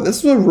Gold Auto.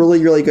 This was a really,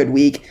 really good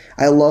week.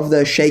 I love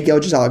the Shea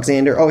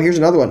Gilgeous-Alexander. Oh, here's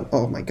another one.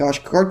 Oh my gosh,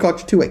 Card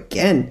Collector 2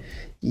 again.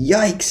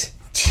 Yikes.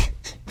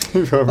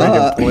 We're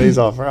making plays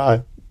off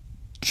right.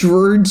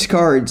 George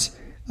cards.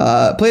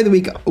 Play of the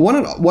week.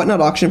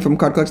 Whatnot auction from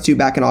Card Collector 2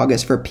 back in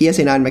August for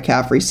PSA 9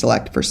 McCaffrey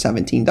Select for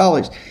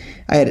 $17.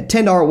 I had a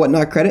 $10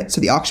 Whatnot credit, so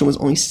the auction was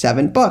only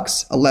 $7,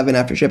 $11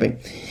 after shipping.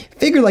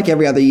 Figured like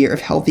every other year,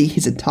 if healthy,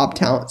 he's a top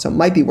talent, so it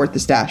might be worth the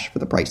stash for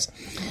the price.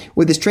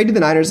 With his trade to the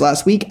Niners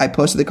last week, I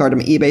posted the card on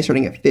my eBay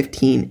starting at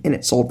 $15, and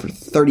it sold for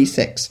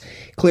 $36.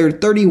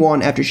 Cleared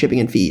 $31 after shipping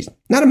and fees.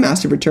 Not a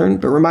massive return,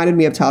 but reminded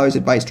me of Tyler's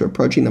advice to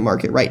approaching the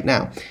market right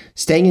now,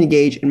 staying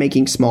engaged and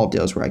making small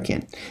deals where I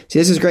can. See,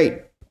 this is great.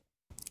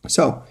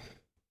 So,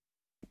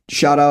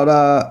 shout out,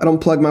 I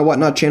don't plug my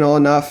Whatnot channel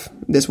enough.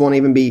 This won't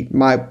even be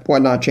my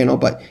Whatnot channel,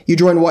 but you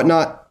join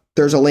Whatnot,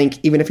 there's a link.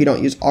 Even if you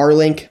don't use our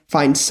link,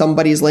 find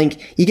somebody's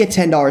link. You get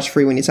 $10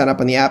 free when you sign up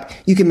on the app.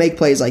 You can make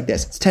plays like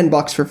this. It's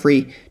 $10 for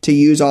free to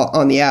use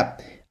on the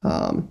app.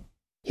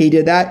 He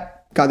did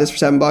that, got this for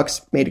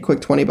 $7, made a quick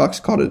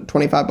 $20, called it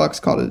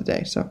 $25, called it a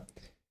day. So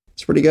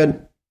it's pretty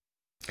good.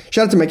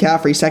 Shout out to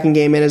McCaffrey, second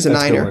game in as a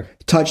That's Niner. good.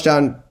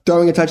 Touchdown,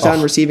 throwing a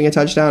touchdown, receiving a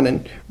touchdown,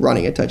 and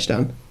running a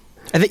touchdown.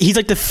 I think he's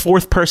like the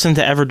fourth person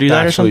to ever do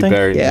that or Actually something.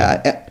 buried me.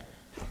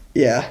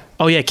 Yeah.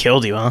 Oh yeah,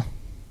 killed you, huh?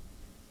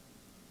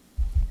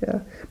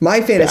 Yeah.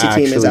 My fantasy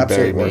team is Actually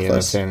absolutely buried me in a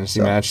worthless. fantasy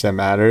so. match that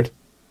mattered.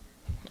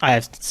 I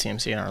have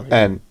CMC in our league.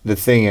 And the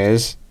thing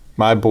is,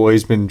 my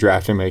boy's been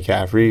drafting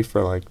McCaffrey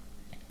for like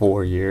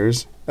 4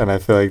 years. And I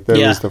feel like that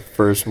Yeah. was the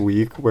first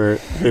week where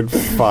it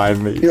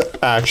finally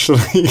actually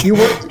You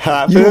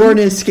happened. You weren't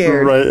as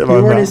scared. Right in You my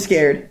weren't mouth. as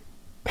scared.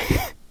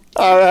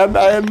 I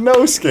had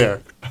no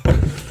scare.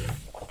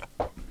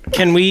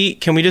 Can we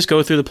just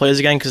go through the plays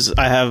again? Because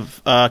I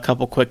have a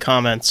couple quick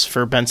comments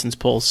for Benson's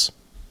pulls.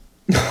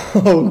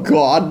 Oh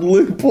God,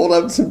 Luke pulled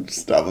up some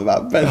stuff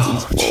about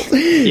Benson's polls.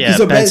 Yeah,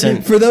 so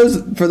Benson. For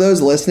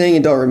those listening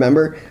and don't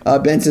remember,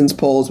 Benson's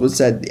polls was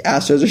said the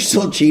Astros are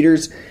still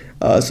cheaters.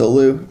 So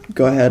Lou,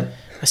 go ahead.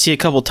 I see a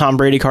couple Tom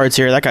Brady cards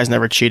here. That guy's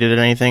never cheated at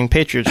anything.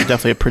 Patriots are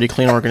definitely a pretty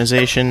clean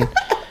organization.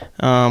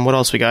 What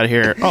else we got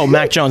here? Oh,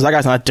 Mac Jones. That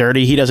guy's not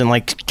dirty. He doesn't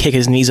like kick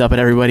his knees up at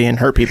everybody and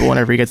hurt people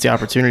whenever he gets the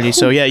opportunity.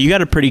 So yeah, you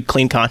got a pretty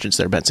clean conscience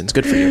there, Benson. It's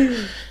good for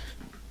you.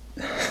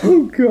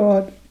 Oh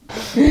God.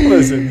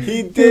 Listen,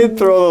 he did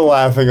throw the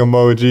laughing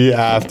emoji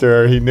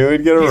after he knew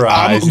he'd get a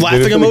rise. He did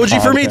Laughing it the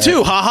emoji for me content.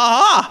 too. Ha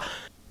ha ha.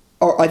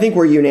 Oh, I think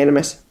we're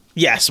unanimous.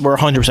 Yes, we're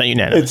 100%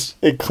 unanimous.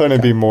 It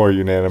couldn't be more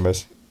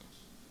unanimous.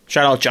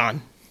 Shout out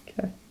John.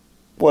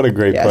 What a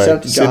great Yeah, play. shout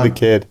out to Sid John. the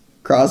Kid.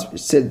 Crosby,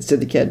 Sid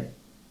the Kid.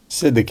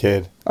 Sid the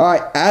Kid. All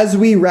right, as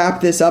we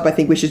wrap this up, I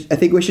think we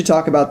should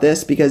talk about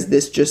this because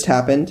this just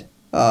happened.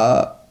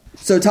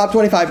 So top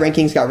 25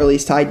 rankings got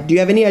released. Ty, do you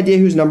have any idea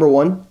who's number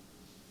one?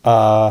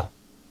 Playoff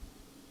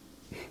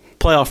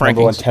rankings.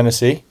 Number one,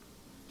 Tennessee.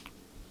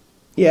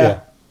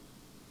 Yeah.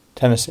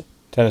 Tennessee.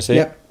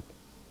 Yep.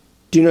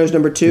 Do you know who's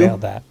number two?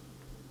 Nailed that.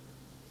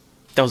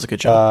 That was a good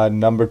job.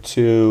 Number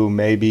two,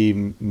 maybe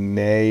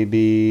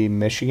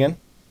Michigan.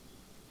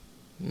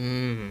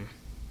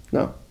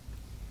 No.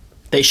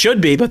 They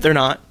should be, but they're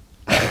not.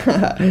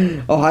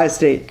 Ohio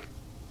State.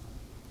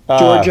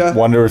 Georgia.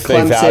 Wonder if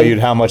Clemson. they valued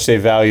how much they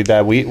valued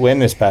that win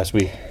this past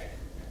week.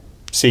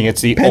 Seeing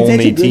it's the Penn State's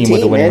only a good team with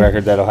a team, winning man.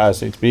 record that Ohio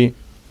State's beat.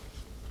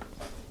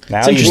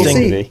 Now It's you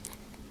interesting.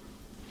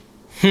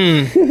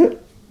 need to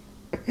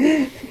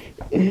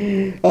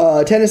be.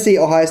 Tennessee,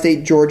 Ohio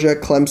State, Georgia,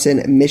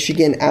 Clemson,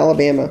 Michigan,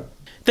 Alabama.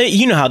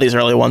 You know how these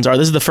early ones are.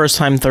 This is the first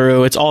time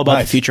through. It's all about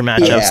Nice. the future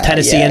matchups. Yeah,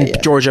 Tennessee yeah, and yeah.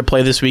 Georgia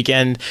play this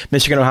weekend.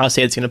 Michigan, Ohio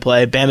State's going to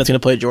play. Bama's going to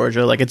play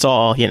Georgia. Like, it's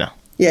all, Yeah,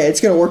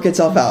 it's going to work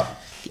itself out.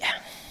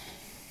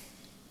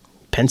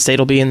 Penn State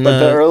will be in But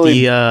the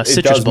early, the it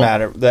Citrus does Bowl.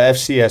 matter. The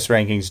FCS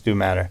rankings do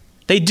matter.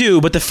 They do,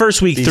 but the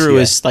first week through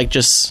is like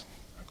just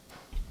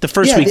the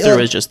first week through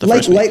is just the like,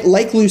 first week.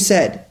 Like Lou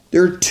said,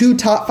 there are two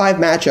top 5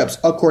 matchups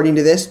according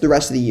to this the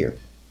rest of the year.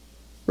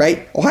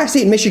 Right? Ohio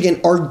State and Michigan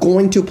are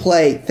going to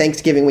play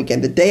Thanksgiving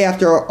weekend, the day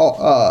after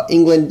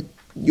England,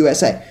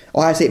 USA.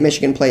 Ohio State and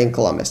Michigan play in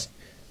Columbus.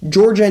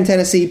 Georgia and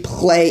Tennessee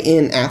play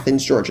in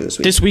Athens, Georgia this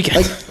week. This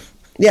weekend.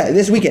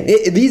 This weekend.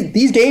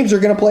 These games are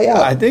going to play out.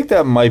 I think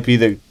that might be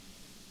the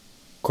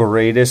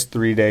greatest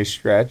 3-day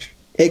stretch.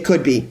 It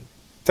could be.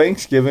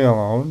 Thanksgiving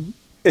alone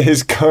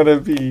is going to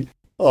be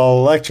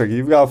electric.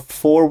 You've got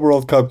 4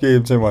 World Cup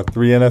games and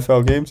 3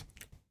 NFL games?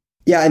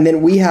 Yeah, and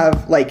then we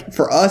have,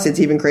 for us, it's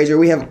even crazier.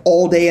 We have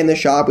all day in the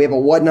shop. We have a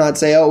whatnot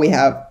sale. We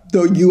have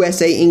the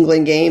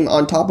USA-England game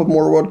on top of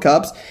more World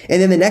Cups.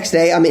 And then the next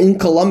day, I'm in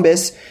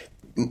Columbus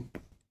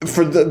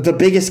for the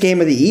biggest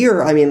game of the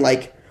year. I mean,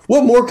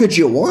 what more could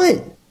you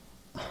want?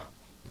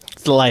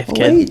 It's the life,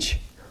 kid. Rage.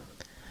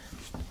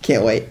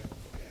 Can't wait.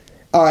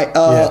 All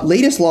right,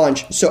 latest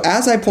launch. So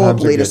as I pull up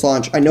Times are latest good.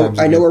 launch, I know Times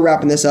are we're good.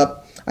 wrapping this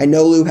up. I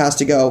know Lou has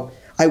to go.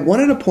 I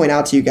wanted to point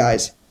out to you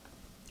guys,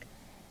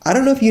 I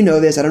don't know if you know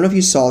this. I don't know if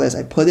you saw this.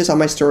 I put this on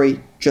my story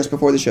just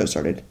before the show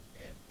started.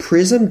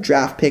 Prism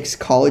Draft Picks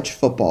College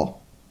Football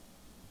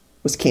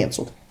was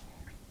canceled.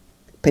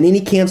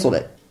 Panini canceled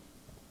it.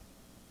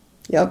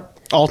 Yep.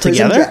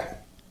 Altogether?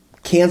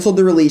 Canceled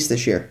the release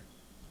this year.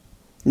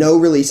 No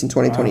release in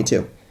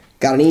 2022.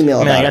 Got an email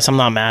I mean, about I it. guess I'm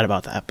not mad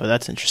about that, but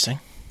that's interesting.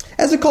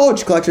 As a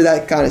college collector,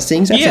 that kind of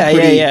stings. That's Yeah, a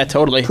pretty, yeah,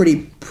 totally.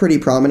 Pretty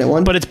prominent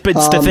one. But it's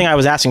the thing I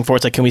was asking for.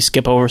 It's like, can we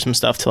skip over some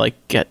stuff to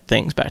get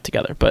things back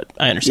together? But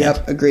I understand.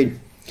 Yep, agreed.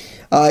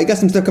 You got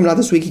some stuff coming out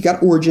this week. You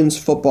got Origins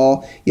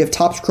Football. You have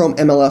Topps Chrome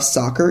MLS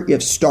Soccer. You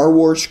have Star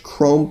Wars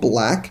Chrome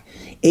Black.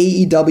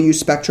 AEW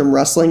Spectrum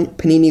Wrestling.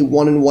 Panini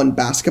 1-in-1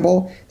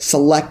 Basketball.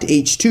 Select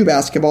H2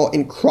 Basketball.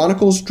 And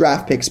Chronicles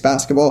Draft Picks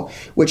Basketball,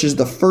 which is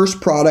the first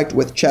product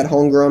with Chet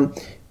Holmgren,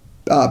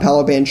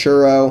 Paolo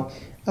Banchero,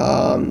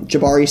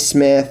 Jabari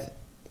Smith.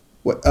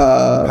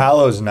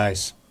 Palo's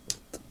nice.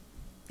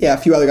 Yeah, a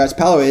few other guys.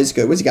 Paolo is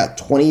good. What's he got?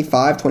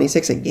 25,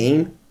 26 a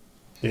game?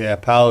 Yeah,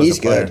 Palo's He's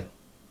a player. good.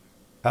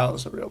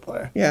 Palo's a real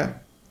player. Yeah.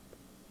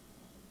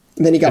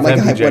 And then you got If my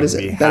guy, MPJ what is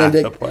would be it? half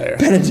the player.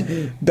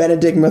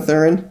 Benedict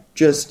Mathurin,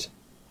 just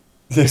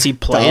Is he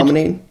played?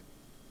 dominating.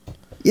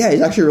 Yeah,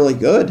 he's actually really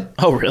good.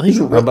 Oh, really? He's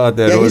How about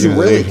that? Yeah, he's really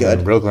organization in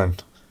good. Brooklyn.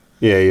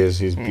 Yeah, he is.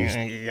 He's a beast.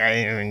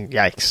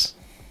 Yikes.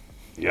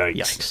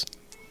 Yikes.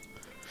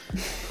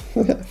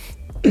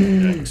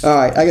 All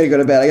right, I gotta go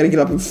to bed. I gotta get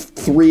up in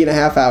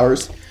 3.5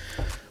 hours.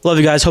 Love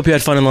you guys. Hope you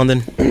had fun in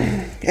London.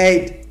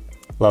 Hey,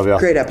 Love y'all.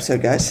 great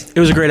episode, guys. It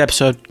was a great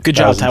episode. Good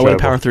That job, was Ty. Way to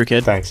enjoyable. power through,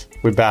 kid. Thanks.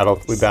 We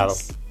battled.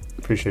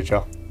 Appreciate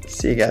y'all.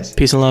 See you guys.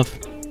 Peace and love.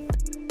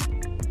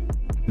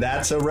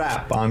 That's a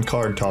wrap on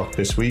Card Talk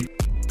this week.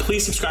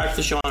 Please subscribe to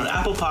the show on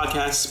Apple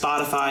Podcasts,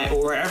 Spotify,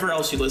 or wherever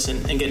else you listen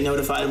and get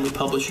notified when we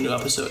publish a new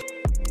episode.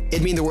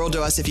 It'd mean the world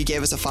to us if you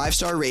gave us a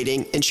 5-star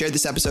rating and shared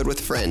this episode with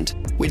a friend.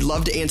 We'd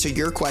love to answer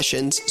your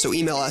questions, so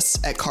email us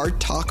at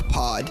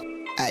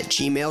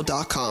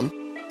cardtalkpod@gmail.com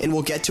and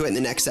we'll get to it in the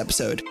next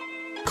episode.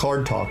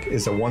 Card Talk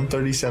is a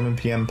 1:37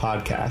 p.m.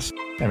 podcast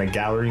and a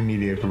Gallery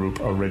Media Group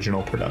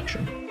original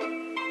production.